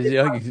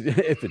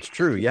 if it's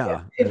true,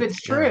 yeah. If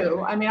it's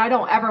true, I mean, I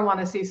don't ever want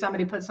to see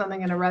somebody put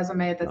something in a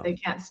resume that they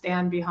can't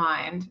stand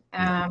behind.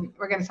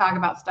 We're going to talk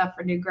about stuff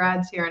for new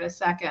grads here in a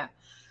second.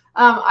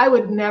 I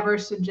would never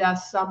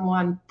suggest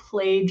someone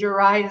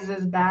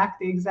plagiarizes back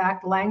the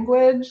exact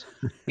language,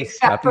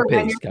 except for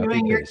when you're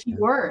doing your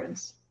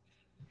keywords.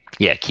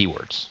 Yeah,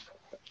 keywords.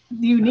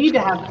 You need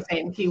to have the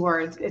same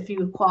keywords if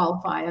you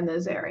qualify in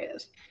those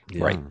areas.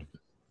 Yeah, right.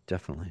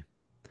 Definitely.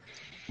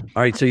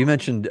 All right. So you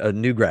mentioned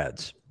new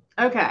grads.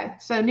 Okay.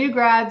 So new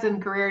grads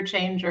and career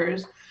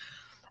changers.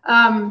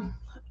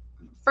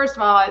 First of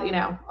all, you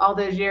know, all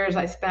those years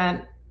I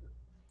spent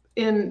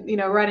in, you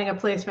know, writing a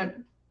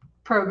placement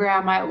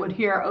program, I would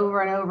hear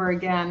over and over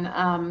again,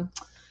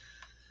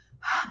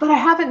 but I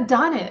haven't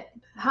done it.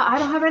 I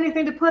don't have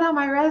anything to put on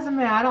my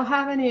resume. I don't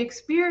have any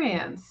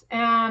experience.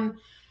 And,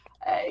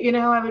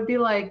 I would be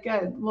like,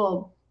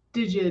 well,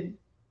 did you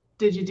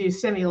do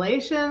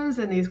simulations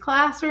in these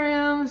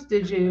classrooms?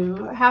 Did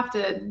you have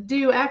to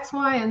do X,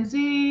 Y, and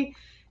Z?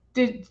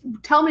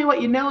 Tell me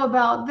what you know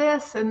about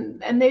this,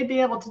 and they'd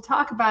be able to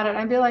talk about it.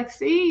 I'd be like,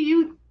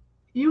 see,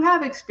 you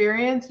have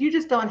experience, you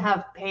just don't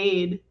have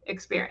paid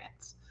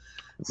experience.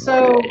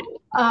 So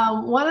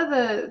one of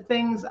the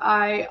things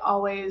I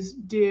always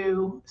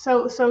do,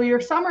 so your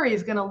summary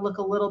is going to look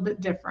a little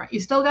bit different. You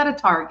still got a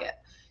target.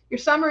 Your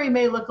summary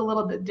may look a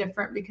little bit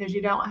different because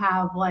you don't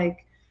have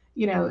like,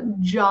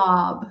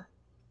 job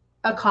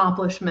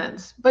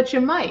accomplishments, but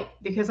you might,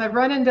 because I've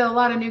run into a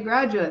lot of new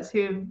graduates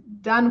who've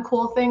done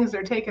cool things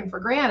they're taken for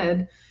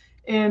granted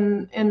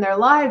in their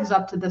lives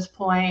up to this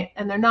point,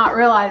 and they're not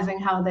realizing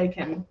how they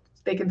can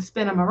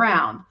spin them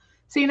around.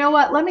 So you know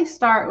what? Let me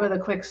start with a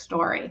quick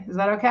story. Is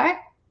that okay?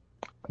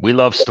 We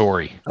love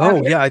story. Oh,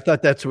 okay. Yeah. I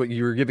thought that's what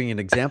you were giving an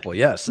example.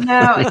 Yes. No,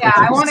 yeah.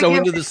 I want to so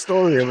into the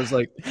story. I was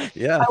like,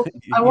 yeah.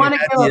 I want to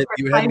give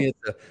you had me at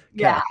the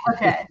yeah.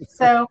 Okay.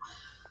 So,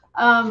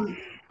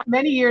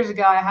 many years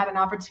ago, I had an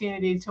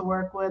opportunity to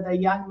work with a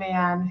young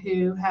man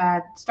who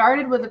had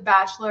started with a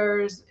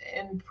bachelor's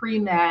in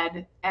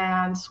pre-med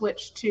and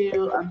switched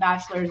to a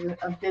bachelor's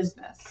of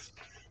business.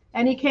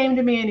 And he came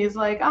to me and he's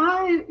like,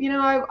 I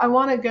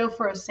want to go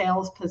for a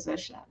sales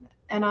position.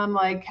 And I'm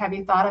like, have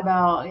you thought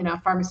about,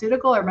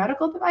 pharmaceutical or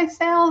medical device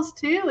sales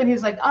too? And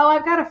he's like, oh,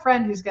 I've got a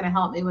friend who's going to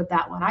help me with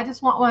that one. I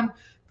just want one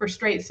for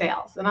straight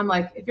sales. And I'm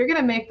like, if you're going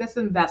to make this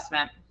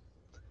investment,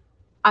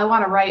 I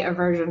want to write a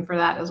version for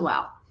that as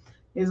well.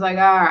 He's like,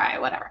 all right,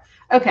 whatever.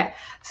 Okay.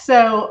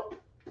 So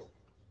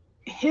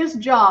his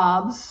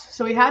jobs,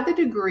 so he had the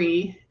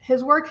degree.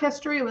 His work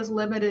history was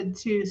limited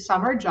to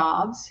summer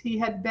jobs. He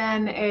had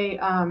been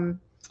a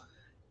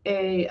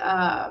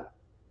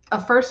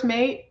first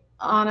mate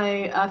on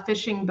a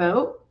fishing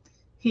boat.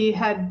 He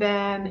had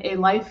been a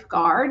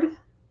lifeguard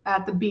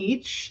at the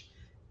beach,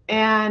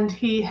 and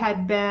he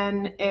had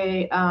been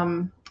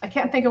I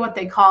can't think of what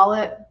they call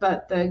it,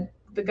 but the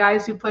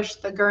guys who push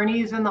the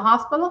gurneys in the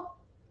hospital.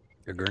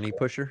 A gurney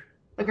pusher?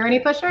 A gurney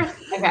pusher?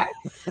 Okay.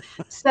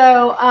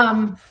 So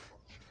I'm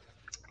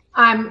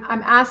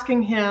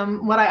asking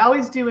him, what I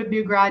always do with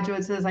new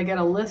graduates is I get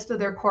a list of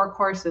their core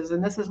courses,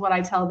 and this is what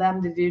I tell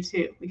them to do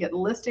too. We get a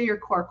list of your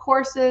core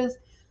courses.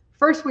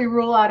 First, we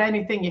rule out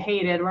anything you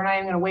hated. We're not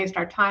even going to waste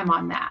our time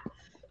on that.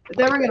 But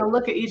then we're going to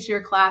look at each of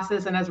your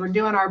classes, and as we're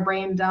doing our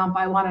brain dump,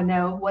 I want to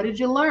know, what did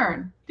you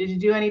learn? Did you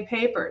do any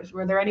papers?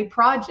 Were there any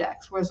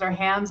projects? Was there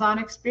hands-on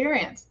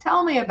experience?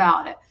 Tell me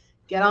about it.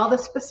 Get all the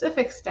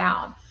specifics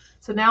down.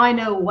 So now I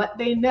know what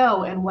they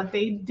know and what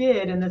they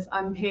did in this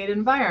unpaid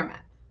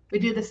environment. We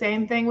do the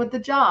same thing with the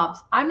jobs.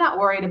 I'm not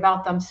worried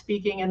about them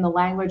speaking in the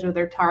language of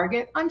their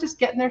target. I'm just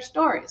getting their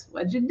stories.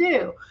 What'd you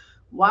do?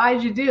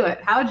 Why'd you do it?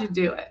 How'd you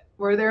do it?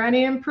 Were there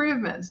any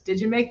improvements? Did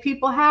you make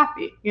people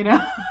happy? Did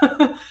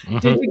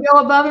you go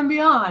above and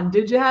beyond?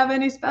 Did you have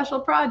any special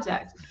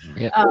projects?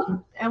 Yeah.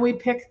 And we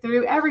pick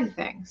through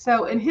everything.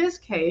 So in his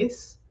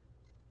case,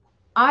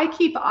 I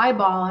keep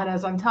eyeballing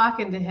as I'm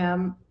talking to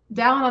him.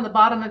 Down on the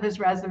bottom of his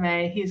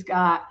resume, he's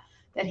got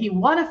that he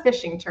won a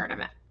fishing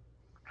tournament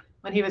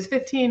when he was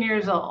 15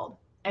 years old.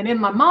 And in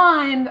my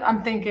mind,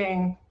 I'm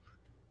thinking,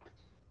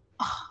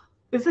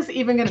 is this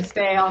even going to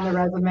stay on the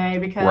resume?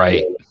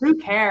 Because who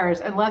cares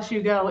unless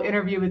you go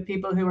interview with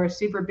people who are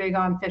super big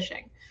on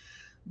fishing.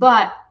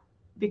 But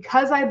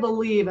because I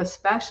believe,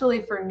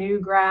 especially for new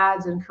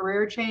grads and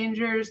career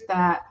changers,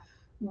 that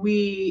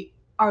we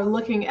are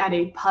looking at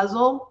a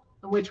puzzle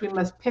in which we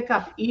must pick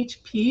up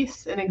each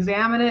piece and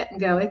examine it and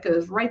go, it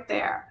goes right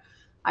there.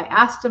 I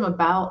asked him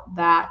about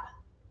that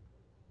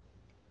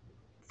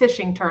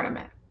fishing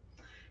tournament.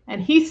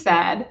 And he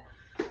said,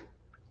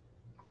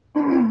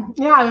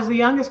 yeah, I was the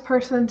youngest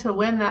person to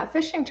win that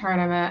fishing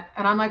tournament.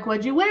 And I'm like,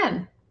 what'd you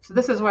win? So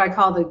this is what I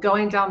call the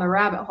going down the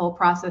rabbit hole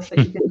process that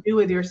you can do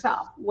with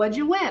yourself. What'd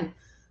you win?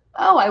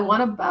 Oh, I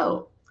won a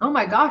boat. Oh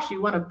my gosh,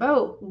 you won a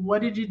boat.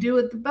 What did you do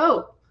with the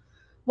boat?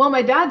 Well,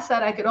 my dad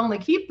said I could only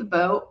keep the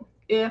boat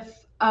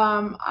if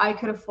I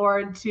could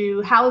afford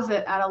to house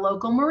it at a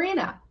local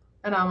marina.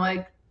 And I'm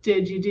like,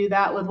 did you do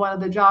that with one of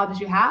the jobs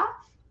you have?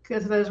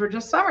 Because those were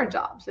just summer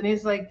jobs. And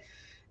he's like,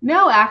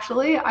 no,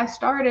 actually, I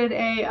started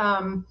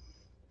a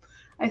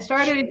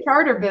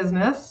charter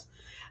business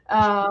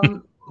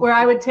where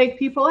I would take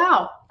people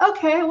out.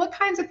 Okay, what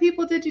kinds of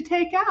people did you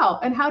take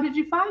out and how did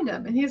you find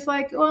them? And he's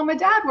like, well, my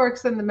dad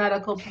works in the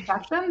medical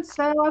profession,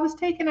 so I was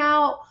taking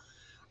out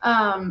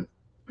a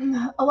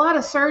lot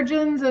of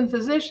surgeons and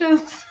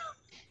physicians.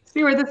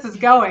 See where this is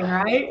going,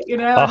 right?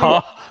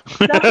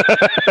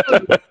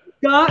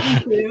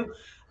 Gotten to.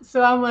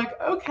 So I'm like,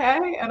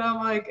 okay. And I'm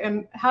like,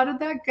 and how did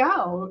that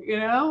go?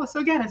 So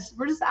again,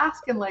 we're just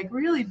asking like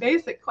really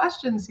basic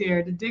questions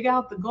here to dig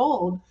out the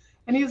gold.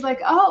 And he's like,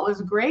 oh, it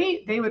was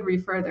great. They would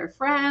refer their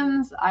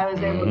friends. I was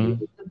able to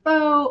use the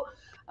boat,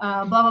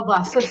 blah, blah,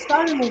 blah. So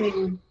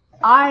suddenly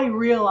I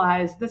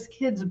realized this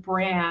kid's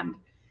brand,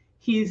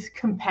 he's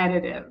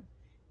competitive.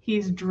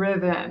 He's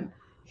driven.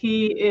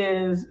 He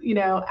is,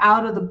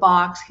 out of the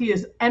box. He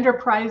is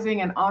enterprising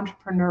and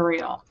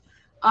entrepreneurial.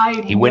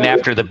 He went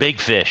after the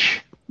big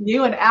fish.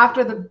 You and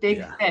after the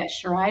big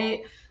fish,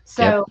 right?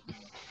 So,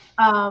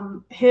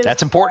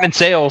 that's important in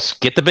sales.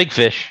 Get the big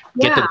fish.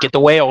 Get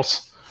the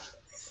whales.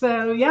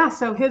 So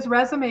so his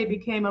resume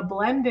became a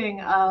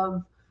blending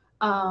of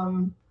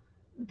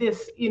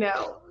this,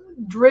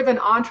 driven,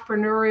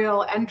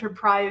 entrepreneurial,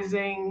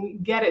 enterprising,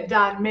 get it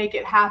done, make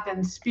it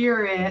happen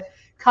spirit,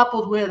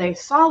 coupled with a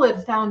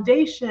solid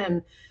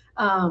foundation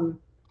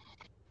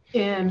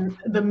in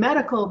the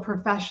medical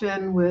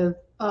profession with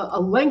a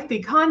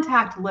lengthy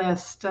contact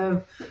list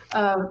of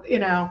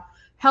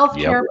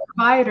healthcare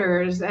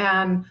providers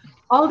and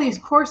all these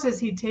courses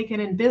he'd taken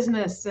in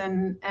business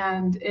and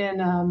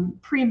in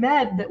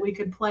pre-med that we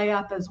could play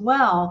up as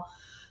well.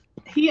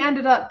 He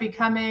ended up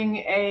becoming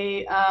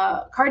a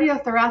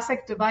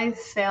cardiothoracic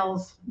device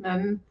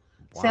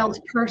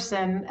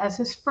salesperson as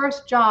his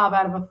first job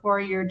out of a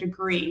 4-year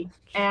degree.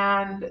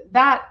 And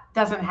that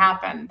doesn't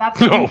happen. That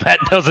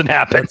doesn't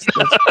happen.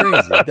 That's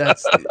crazy.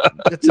 That's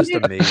just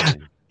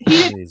amazing. He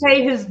didn't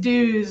pay his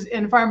dues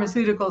in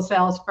pharmaceutical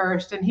sales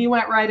first, and he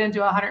went right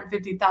into a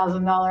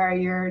 $150,000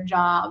 a year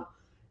job,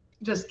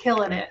 just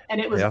killing it. And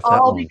it was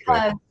all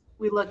because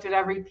we looked at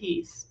every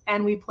piece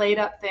and we played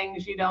up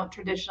things you don't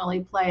traditionally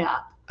play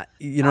up.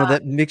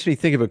 That makes me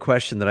think of a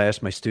question that I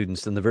ask my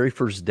students on the very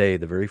first day.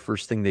 The very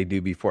first thing they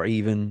do before I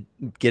even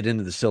get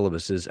into the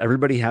syllabus is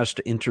everybody has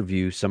to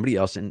interview somebody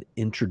else and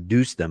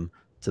introduce them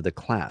to the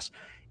class.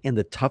 And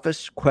the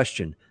toughest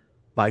question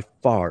by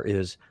far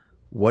is,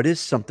 what is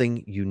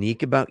something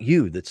unique about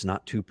you that's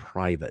not too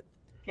private?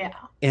 Yeah.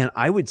 And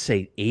I would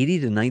say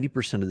 80 to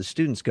 90% of the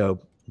students go,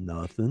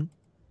 nothing.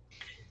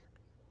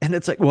 And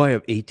it's like, well, I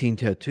have 18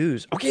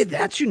 tattoos. Okay,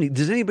 that's unique.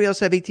 Does anybody else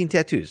have 18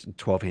 tattoos?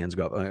 12 hands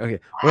go up. Okay,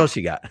 what else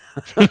you got?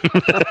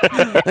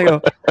 I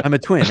go, I'm a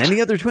twin.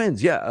 Any other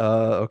twins? Yeah.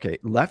 Okay.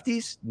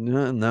 Lefties?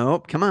 No.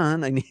 Come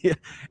on. I need.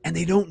 And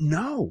they don't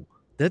know.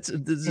 This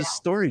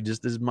story.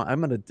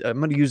 I'm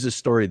gonna use this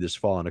story this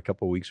fall in a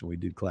couple of weeks when we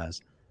do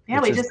class. Yeah,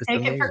 we just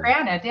take it for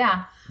granted.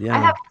 Yeah. I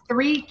have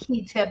 3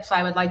 key tips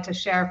I would like to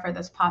share for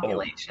this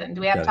population.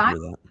 Do we have time?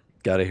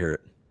 Gotta hear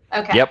it.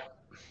 Okay. Yep.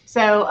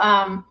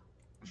 So,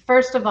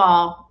 first of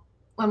all,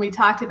 when we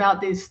talked about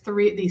these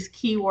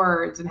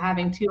keywords and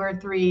having 2 or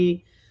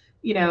 3,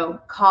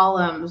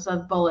 columns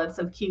of bullets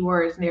of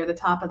keywords near the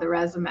top of the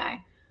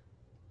resume,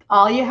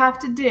 all you have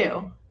to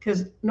do,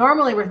 because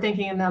normally we're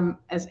thinking of them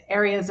as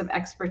areas of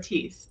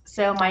expertise.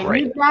 So my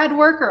new grad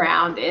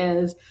workaround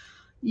is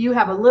you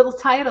have a little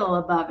title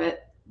above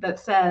it that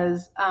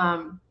says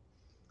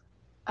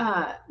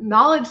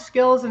knowledge,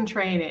 skills, and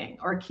training,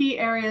 or key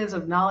areas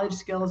of knowledge,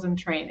 skills, and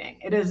training.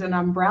 It is an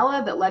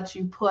umbrella that lets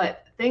you put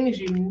things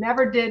you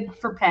never did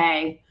for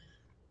pay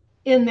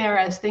in there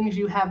as things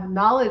you have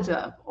knowledge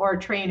of or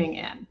training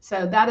in.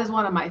 So that is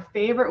one of my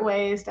favorite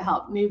ways to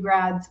help new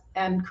grads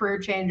and career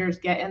changers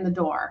get in the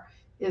door,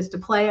 is to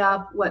play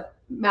up what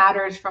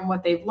matters from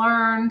what they've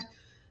learned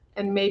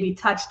and maybe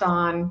touched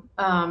on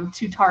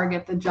to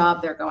target the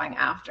job they're going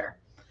after.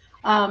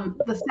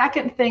 The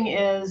second thing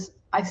is,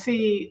 I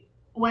see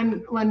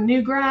when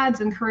new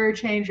grads and career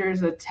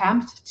changers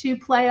attempt to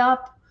play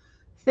up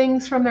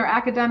things from their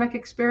academic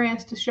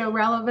experience to show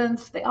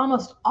relevance, they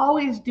almost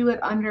always do it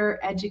under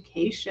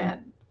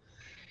education.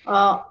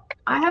 Well,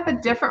 I have a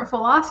different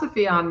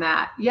philosophy on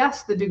that.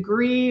 Yes, the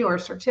degree or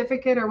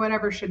certificate or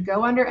whatever should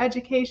go under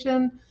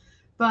education,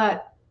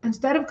 but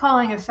instead of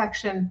calling a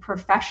section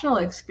professional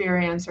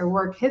experience or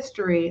work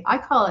history, I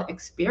call it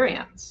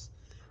experience.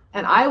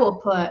 And I will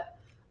put,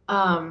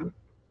 we'll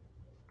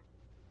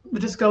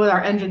just go with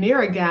our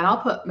engineer again. I'll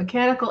put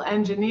mechanical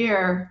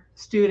engineer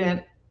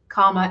student,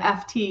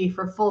 FT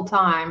for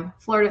full-time,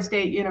 Florida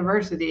State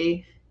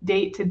University,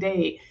 date to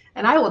date.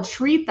 And I will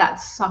treat that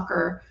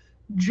sucker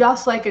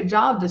just like a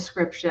job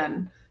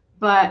description,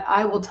 but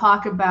I will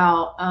talk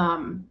about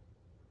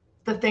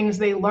the things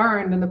they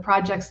learned and the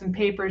projects and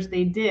papers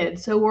they did.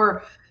 So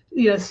we're,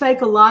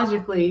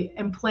 psychologically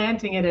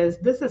implanting it as,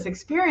 this is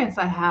experience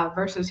I have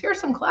versus here's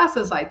some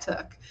classes I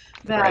took.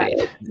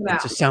 It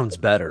just sounds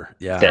better.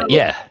 Yeah.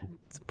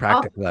 It's a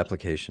practical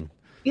application.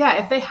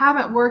 Yeah. If they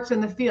haven't worked in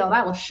the field,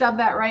 I will shove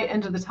that right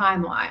into the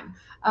timeline.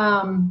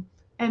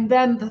 And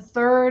then the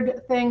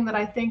third thing that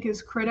I think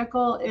is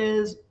critical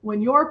is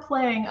when you're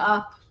playing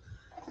up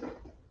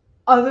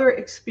other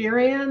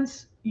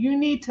experience, you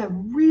need to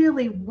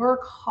really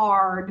work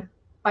hard.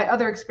 By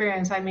other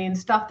experience, I mean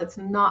stuff that's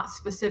not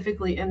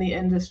specifically in the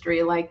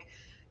industry, like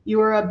you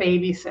were a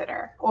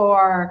babysitter,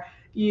 or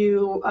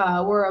you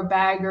were a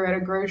bagger at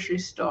a grocery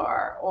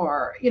store,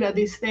 or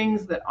these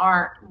things that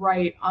aren't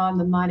right on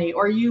the money,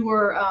 or you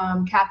were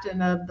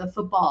captain of the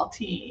football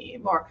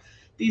team, or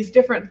these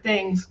different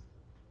things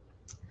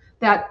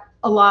that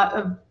a lot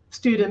of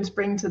students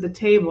bring to the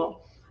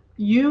table.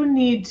 You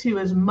need to,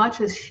 as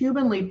much as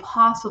humanly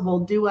possible,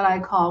 do what I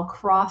call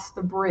cross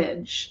the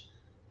bridge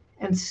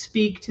and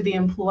speak to the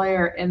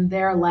employer in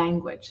their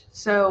language.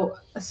 So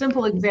a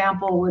simple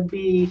example would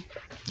be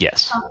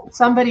Yes.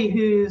 Somebody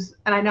who's,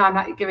 and I know I'm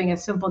not giving a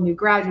simple new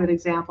graduate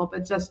example,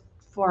 but just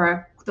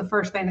for the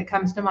first thing that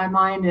comes to my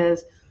mind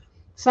is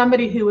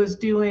somebody who was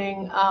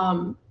doing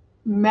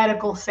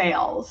medical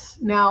sales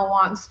now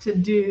wants to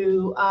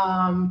do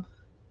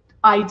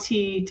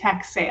IT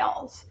tech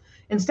sales.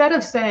 Instead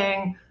of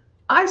saying,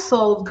 I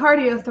sold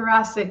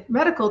cardiothoracic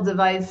medical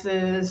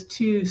devices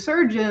to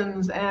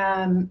surgeons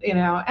and,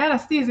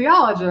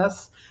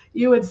 anesthesiologists,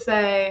 you would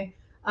say,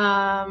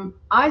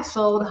 I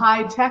sold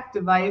high-tech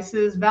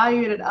devices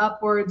valued at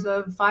upwards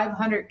of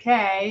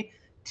 $500K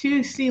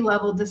to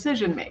C-level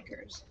decision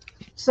makers.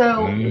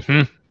 So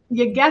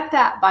you get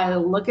that by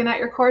looking at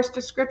your course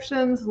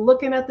descriptions,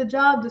 looking at the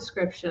job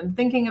description,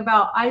 thinking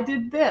about, I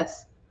did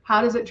this.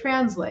 How does it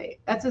translate?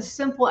 That's as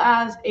simple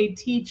as a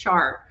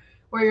T-chart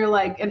where you're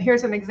like, and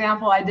here's an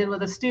example I did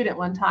with a student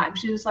one time.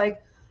 She was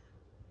like,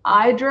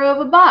 I drove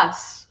a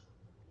bus.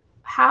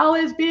 How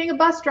is being a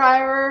bus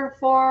driver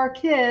for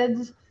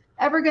kids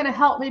ever going to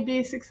help me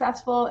be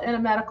successful in a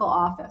medical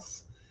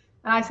office?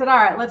 And I said, all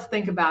right, let's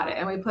think about it.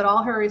 And we put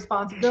all her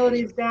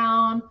responsibilities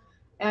down.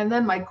 And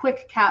then my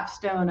quick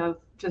capstone of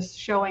just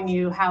showing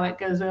you how it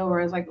goes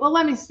over is like, well,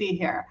 let me see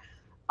here.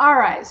 All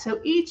right,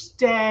 so each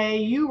day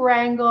you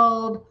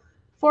wrangled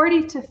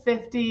 40 to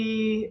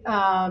 50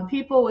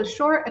 people with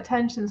short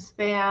attention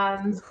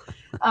spans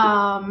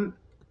from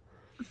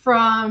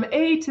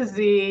A to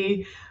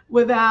Z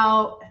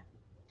without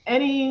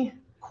any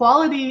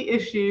quality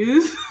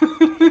issues.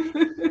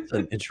 That's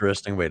an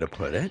interesting way to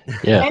put it.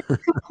 Yeah. Any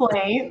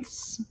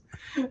complaints.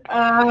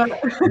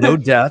 No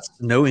deaths,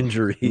 no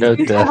injuries. No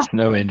deaths,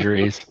 no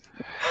injuries.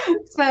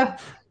 So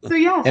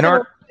yeah. And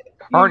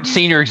aren't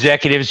senior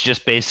executives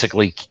just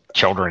basically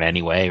children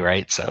anyway,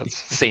 right? So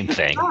it's the same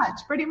thing.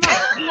 Pretty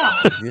much.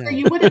 Yeah. So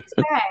you wouldn't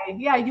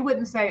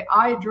say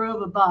I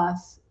drove a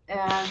bus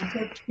and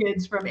took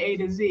kids from A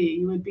to Z.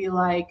 You would be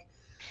like,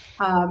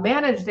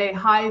 managed a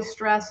high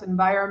stress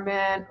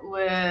environment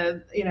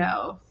with,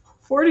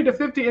 40 to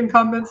 50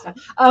 incumbents.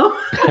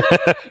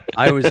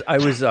 I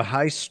was a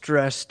high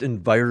stressed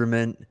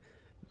environment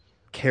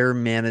care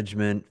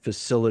management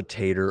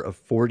facilitator of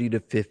 40 to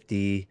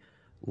 50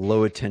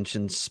 low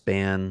attention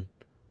span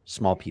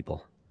small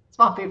people.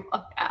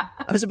 Yeah.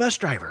 I was a bus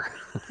driver.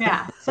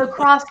 Yeah. So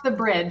cross the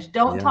bridge.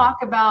 Don't talk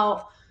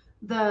about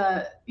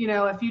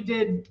if you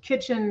did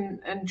kitchen,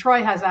 and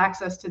Troy has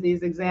access to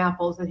these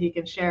examples that he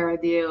can share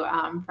with you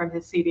from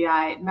his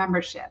CDI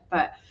membership.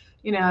 But,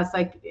 it's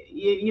like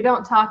you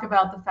don't talk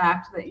about the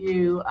fact that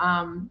you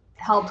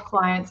helped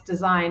clients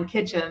design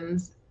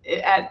kitchens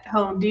at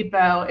Home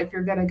Depot if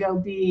you're going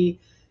to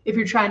if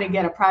you're trying to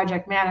get a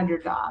project manager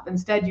job.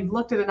 Instead, you've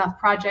looked at enough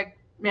project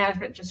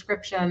management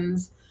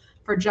descriptions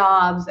for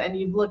jobs, and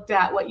you've looked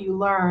at what you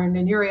learned,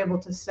 and you're able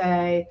to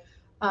say,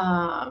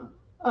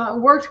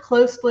 worked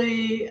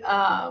closely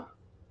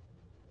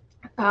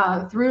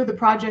through the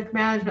project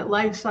management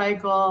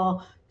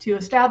lifecycle to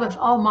establish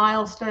all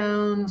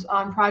milestones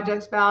on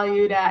projects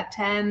valued at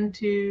 $10,000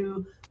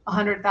 to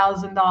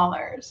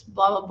 $100,000,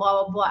 blah, blah,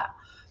 blah, blah,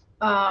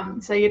 blah.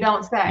 So you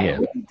don't say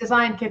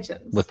design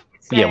kitchens. With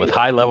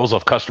high levels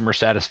of customer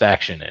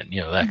satisfaction and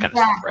that kind of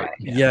stuff, right?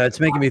 Yeah, it's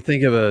making me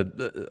think of a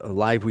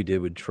live we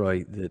did with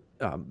Troy that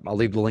I'll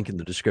leave the link in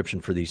the description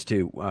for these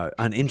two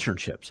on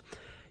internships.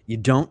 You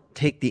don't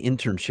take the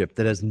internship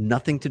that has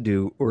nothing to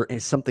do or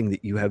is something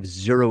that you have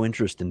zero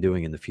interest in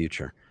doing in the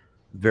future.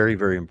 Very,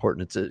 very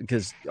important. It's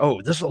because,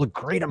 this will look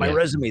great on my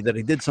resume that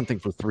I did something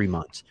for 3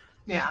 months.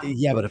 Yeah,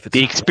 but if it's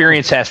the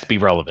experience has to be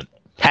relevant.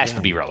 Has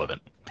to be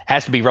relevant.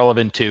 Has to be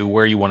relevant to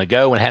where you want to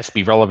go, and has to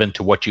be relevant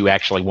to what you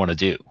actually want to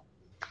do.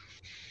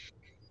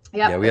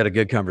 Yep. Yeah, we had a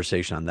good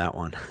conversation on that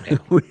one.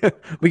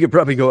 We could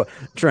probably go.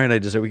 Troy and I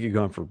just said we could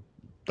go on for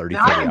 30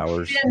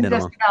 hours.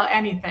 Just about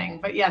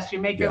anything, but yes, you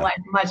make your life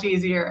much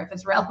easier if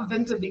it's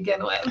relevant to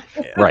begin with.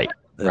 Right.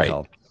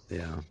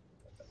 Yeah.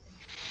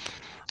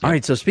 All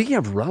right. So speaking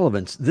of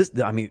relevance,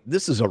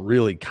 this is a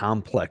really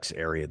complex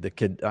area that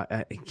could,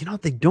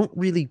 they don't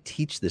really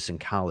teach this in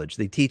college.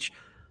 They teach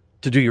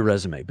to do your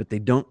resume, but they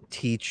don't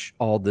teach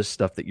all this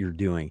stuff that you're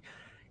doing.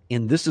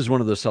 And this is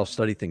one of those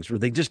self-study things where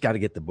they just got to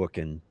get the book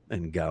and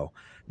go.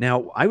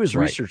 Now, I was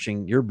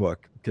researching your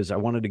book because I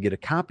wanted to get a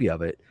copy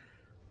of it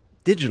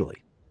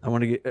digitally. I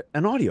want to get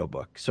an audio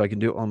book so I can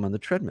do it while I'm on the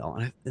treadmill.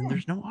 And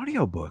there's no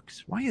audio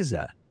books. Why is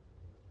that?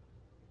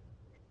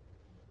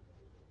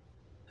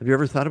 Have you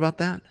ever thought about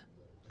that?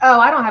 Oh,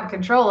 I don't have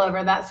control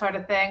over that sort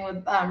of thing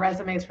with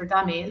resumes for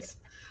dummies.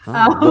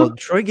 Well,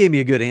 Troy gave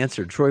me a good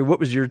answer. Troy, what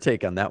was your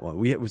take on that one?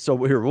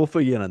 We'll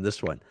fill you in on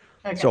this one.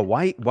 Okay. So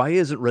why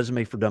isn't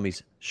Resume for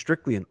Dummies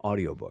strictly an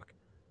audiobook?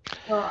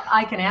 Well,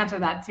 I can answer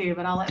that too,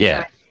 but I'll let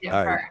Troy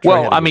right. first.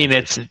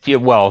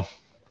 Well,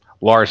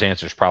 Laura's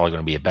answer is probably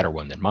going to be a better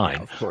one than mine.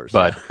 Yeah, of course.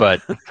 But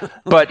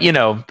you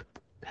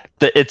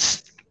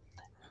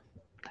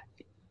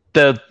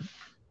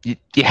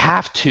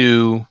have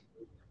to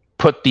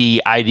put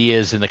the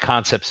ideas and the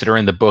concepts that are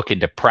in the book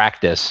into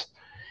practice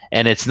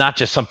And it's not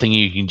just something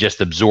you can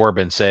just absorb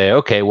and say,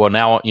 okay, well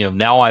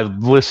now I've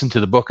listened to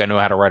the book, I know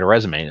how to write a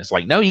resume. And it's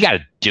like, no, you got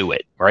to do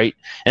it, right?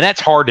 And that's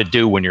hard to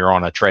do when you're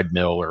on a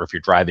treadmill or if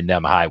you're driving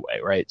down the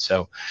highway, right?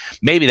 So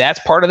maybe that's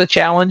part of the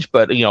challenge.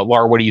 But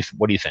Laura, what do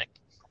you think?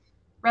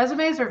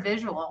 Resumes are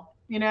visual.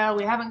 We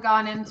haven't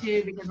gone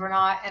into, because we're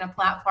not in a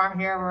platform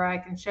here where I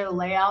can show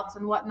layouts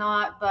and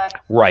whatnot, but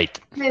right.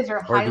 Resumes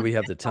are or do we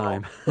have the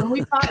time? When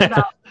we talk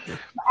about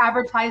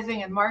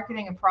advertising and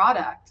marketing a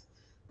product,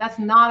 that's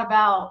not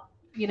about,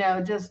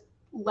 just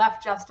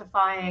left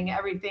justifying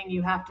everything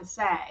you have to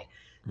say.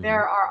 Mm-hmm.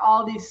 There are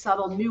all these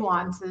subtle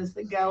nuances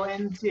that go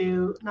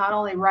into not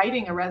only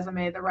writing a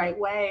resume the right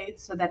way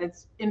so that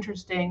it's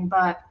interesting,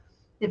 but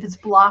if it's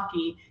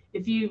blocky,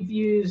 if you've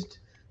used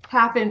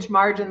half-inch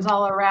margins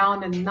all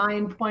around and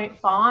 9-point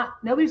font,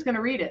 nobody's going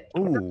to read it.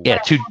 Ooh. Yeah,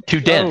 too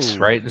dense,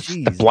 right? It's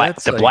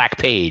the black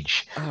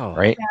page,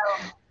 right?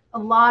 So a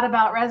lot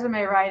about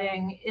resume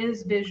writing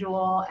is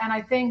visual, and I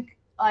think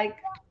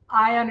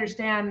I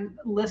understand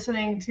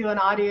listening to an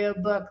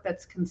audiobook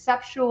that's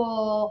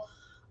conceptual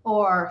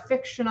or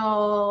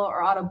fictional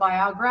or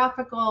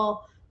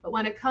autobiographical, but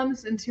when it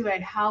comes into a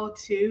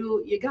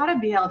how-to, you got to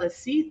be able to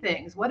see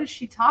things. What is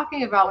she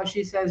talking about when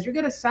she says you're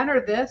going to center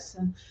this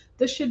and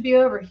this should be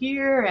over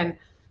here and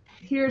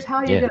here's how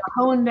you're going to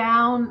hone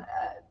down?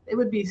 It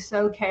would be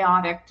so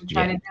chaotic to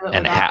try to do it.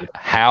 And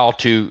how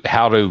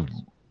to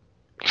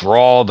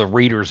draw the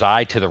reader's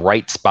eye to the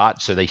right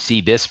spot so they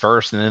see this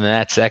first and then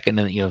that second,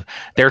 and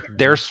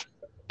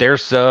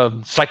there's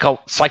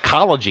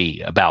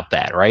psychology about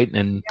that, right?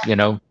 And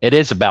it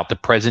is about the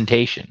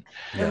presentation.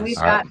 And we've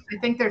got, I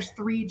think there's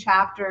 3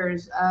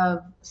 chapters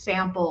of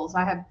samples.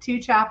 I have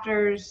 2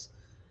 chapters.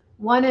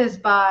 One is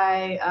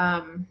by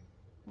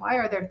why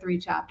are there 3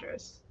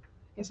 chapters?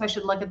 I guess I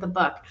should look at the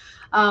book.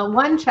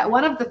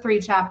 One of the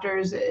 3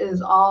 chapters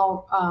is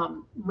all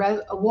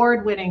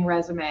award-winning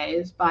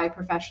resumes by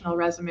professional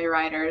resume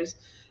writers.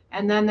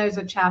 And then there's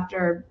a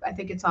chapter, I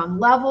think it's on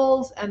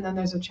levels, and then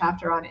there's a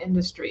chapter on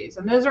industries.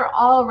 And those are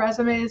all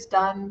resumes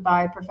done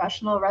by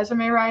professional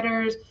resume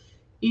writers,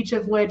 each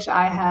of which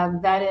I have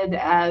vetted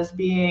as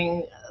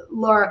being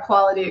Laura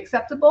quality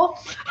acceptable.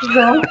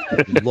 So,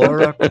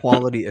 Laura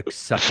quality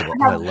acceptable.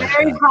 I have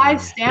very high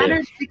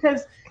standards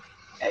because,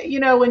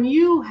 when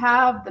you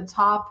have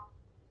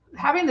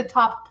having the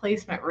top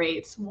placement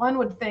rates, one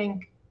would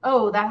think,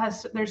 oh,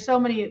 there's so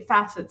many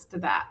facets to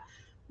that.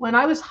 When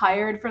I was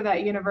hired for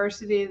that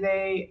university,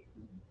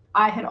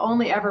 I had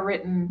only ever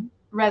written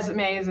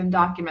resumes and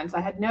documents.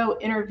 I had no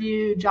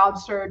interview, job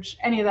search,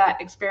 any of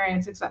that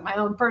experience except my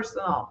own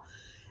personal.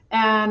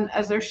 And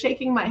as they're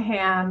shaking my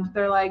hand,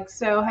 they're like,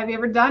 so have you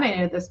ever done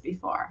any of this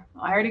before?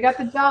 Well, I already got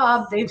the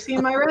job. They've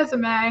seen my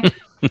resume.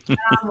 And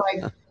I'm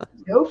like,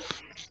 nope.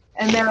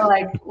 And they're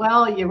like,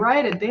 well, you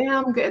write a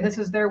damn good, this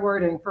is their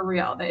wording for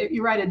real.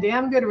 You write a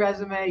damn good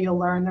resume, you'll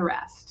learn the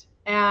rest.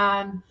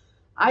 And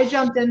I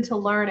jumped in to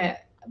learn it.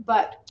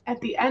 But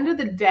at the end of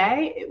the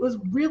day, it was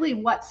really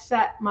what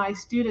set my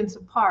students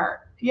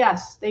apart.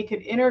 Yes, they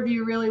could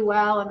interview really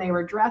well and they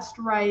were dressed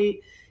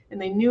right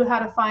and they knew how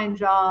to find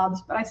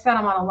jobs, but I sent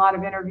them on a lot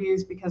of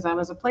interviews because I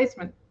was a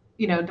placement,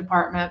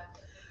 department.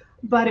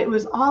 But it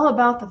was all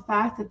about the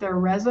fact that their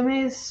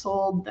resumes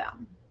sold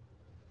them.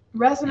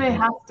 Resume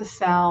has to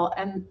sell,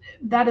 and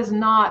that is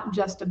not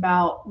just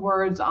about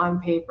words on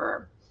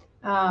paper.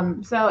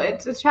 So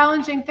it's a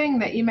challenging thing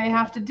that you may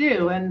have to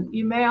do, and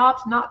you may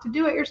opt not to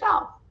do it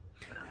yourself.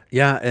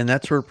 Yeah, and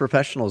that's where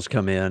professionals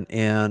come in.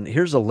 And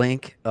here's a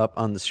link up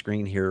on the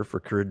screen here for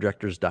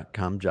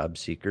careerdirectors.com job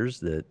seekers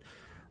that,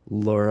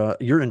 Laura,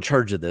 you're in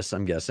charge of this,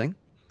 I'm guessing.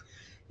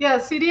 Yeah,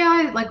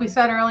 CDI, like we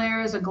said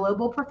earlier, is a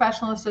global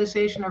professional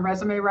association of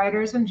resume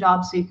writers and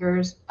job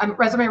seekers,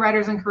 resume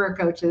writers and career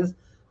coaches.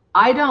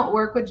 I don't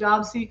work with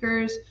job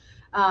seekers.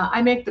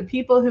 I make the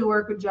people who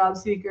work with job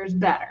seekers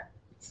better.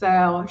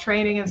 So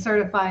training and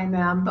certifying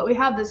them. But we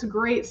have this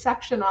great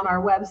section on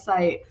our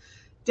website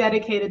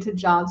dedicated to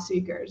job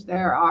seekers.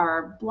 There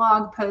are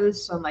blog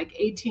posts on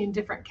 18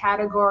 different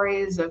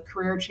categories of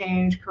career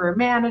change, career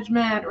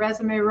management,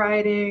 resume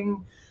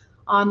writing,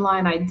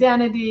 online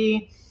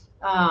identity.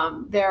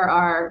 There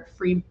are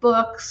free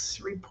books,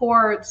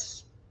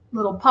 reports,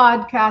 little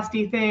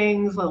podcasty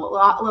things, little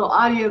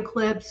audio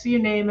clips, you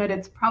name it.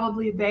 It's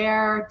probably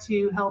there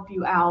to help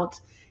you out.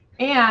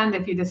 And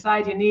if you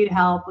decide you need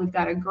help, we've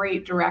got a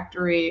great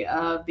directory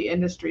of the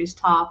industry's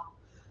top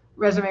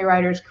resume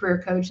writers,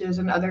 career coaches,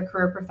 and other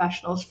career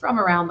professionals from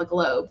around the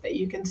globe that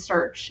you can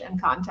search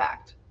and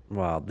contact.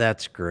 Wow,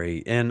 that's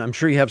great. And I'm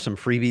sure you have some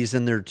freebies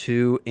in there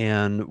too.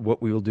 And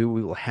what we will do,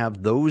 we will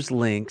have those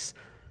links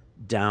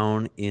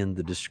down in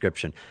the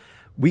description.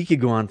 We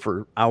could go on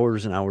for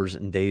hours and hours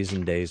and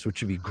days,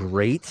 which would be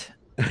great.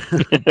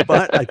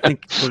 But I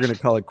think we're going to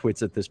call it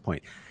quits at this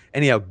point.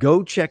 Anyhow,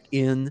 go check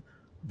in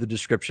the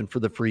description for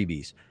the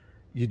freebies.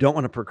 You don't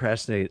want to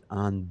procrastinate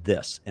on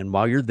this. And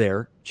while you're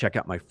there, check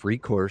out my free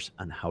course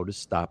on how to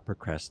stop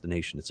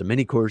procrastination. It's a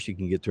mini course. You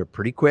can get to it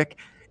pretty quick,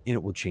 and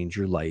it will change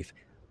your life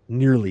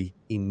nearly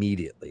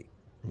immediately.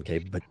 Okay,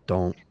 but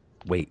don't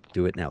wait.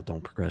 Do it now.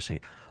 Don't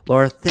procrastinate.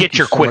 Laura, get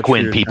your quick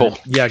win, people.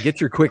 Yeah, get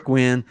your quick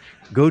win.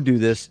 Go do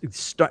this.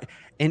 Start.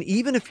 And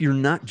even if you're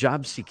not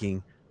job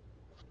seeking,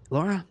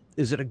 Laura,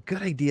 is it a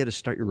good idea to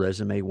start your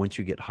resume once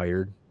you get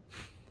hired?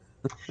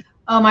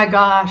 Oh my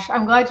gosh,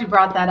 I'm glad you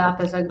brought that up.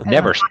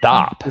 Never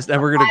stop.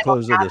 We're going to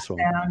close with this one.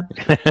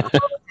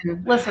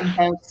 Listen,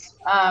 folks.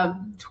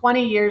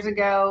 20 years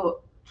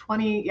ago,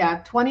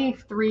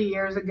 23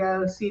 years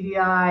ago,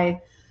 CDI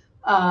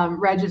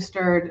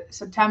registered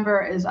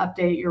September is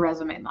Update Your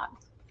Resume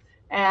Month.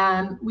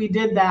 And we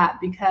did that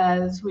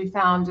because we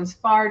found just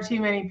far too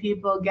many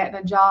people getting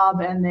a job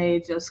and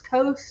they just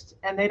coast,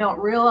 and they don't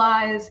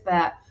realize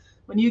that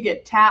when you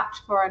get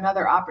tapped for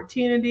another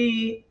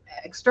opportunity,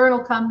 external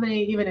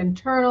company, even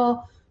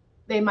internal,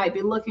 they might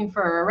be looking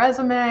for a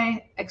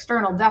resume.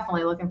 External,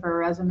 definitely looking for a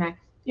resume.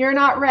 You're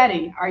not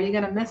ready. Are you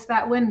going to miss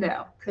that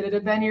window? Could it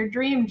have been your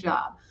dream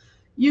job?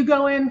 You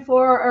go in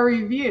for a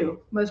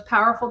review. Most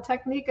powerful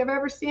technique I've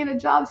ever seen a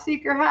job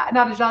seeker have,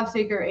 not a job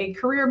seeker, a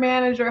career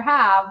manager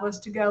have, was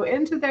to go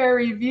into their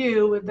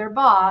review with their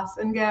boss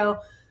and go,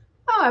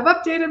 oh, I've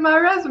updated my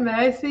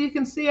resume so you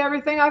can see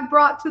everything I've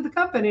brought to the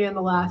company in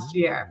the last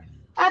year.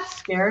 That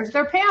scares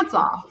their pants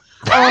off.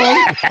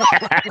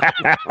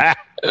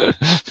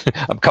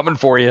 I'm coming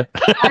for you.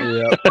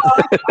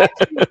 I've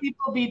seen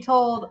people be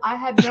told, I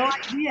had no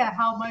idea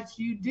how much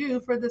you do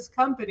for this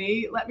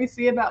company. Let me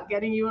see about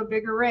getting you a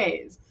bigger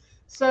raise.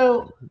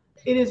 So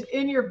it is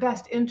in your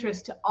best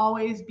interest to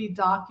always be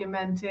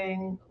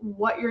documenting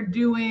what you're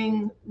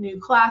doing, new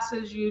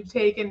classes you've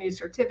taken, new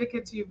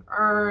certificates you've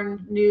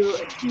earned, new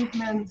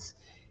achievements.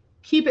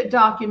 Keep it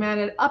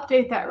documented,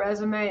 update that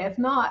resume, if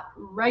not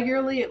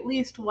regularly, at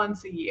least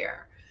once a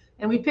year.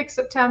 And we picked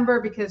September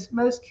because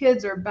most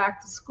kids are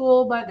back to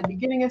school by the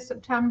beginning of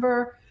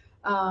September.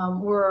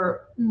 We're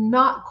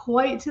not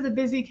quite to the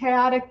busy,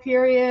 chaotic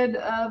period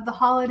of the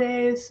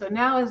holidays. So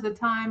now is the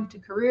time to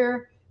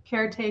career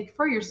caretake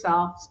for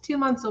yourself. It's 2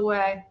 months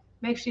away.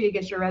 Make sure you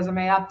get your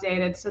resume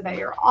updated so that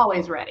you're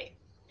always ready.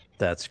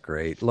 That's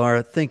great.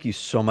 Laura, thank you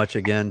so much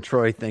again.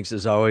 Troy, thanks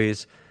as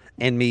always.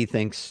 And me,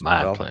 thanks.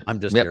 Well,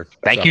 I'm just here.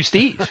 Thank you,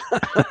 Steve.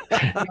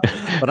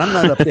 But I'm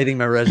not updating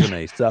my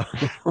resume, so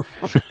well,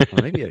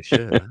 maybe I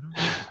should.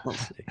 We'll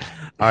see.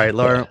 All right,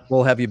 Laura,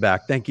 we'll have you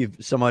back. Thank you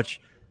so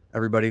much,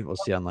 everybody. We'll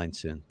see you online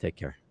soon. Take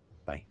care.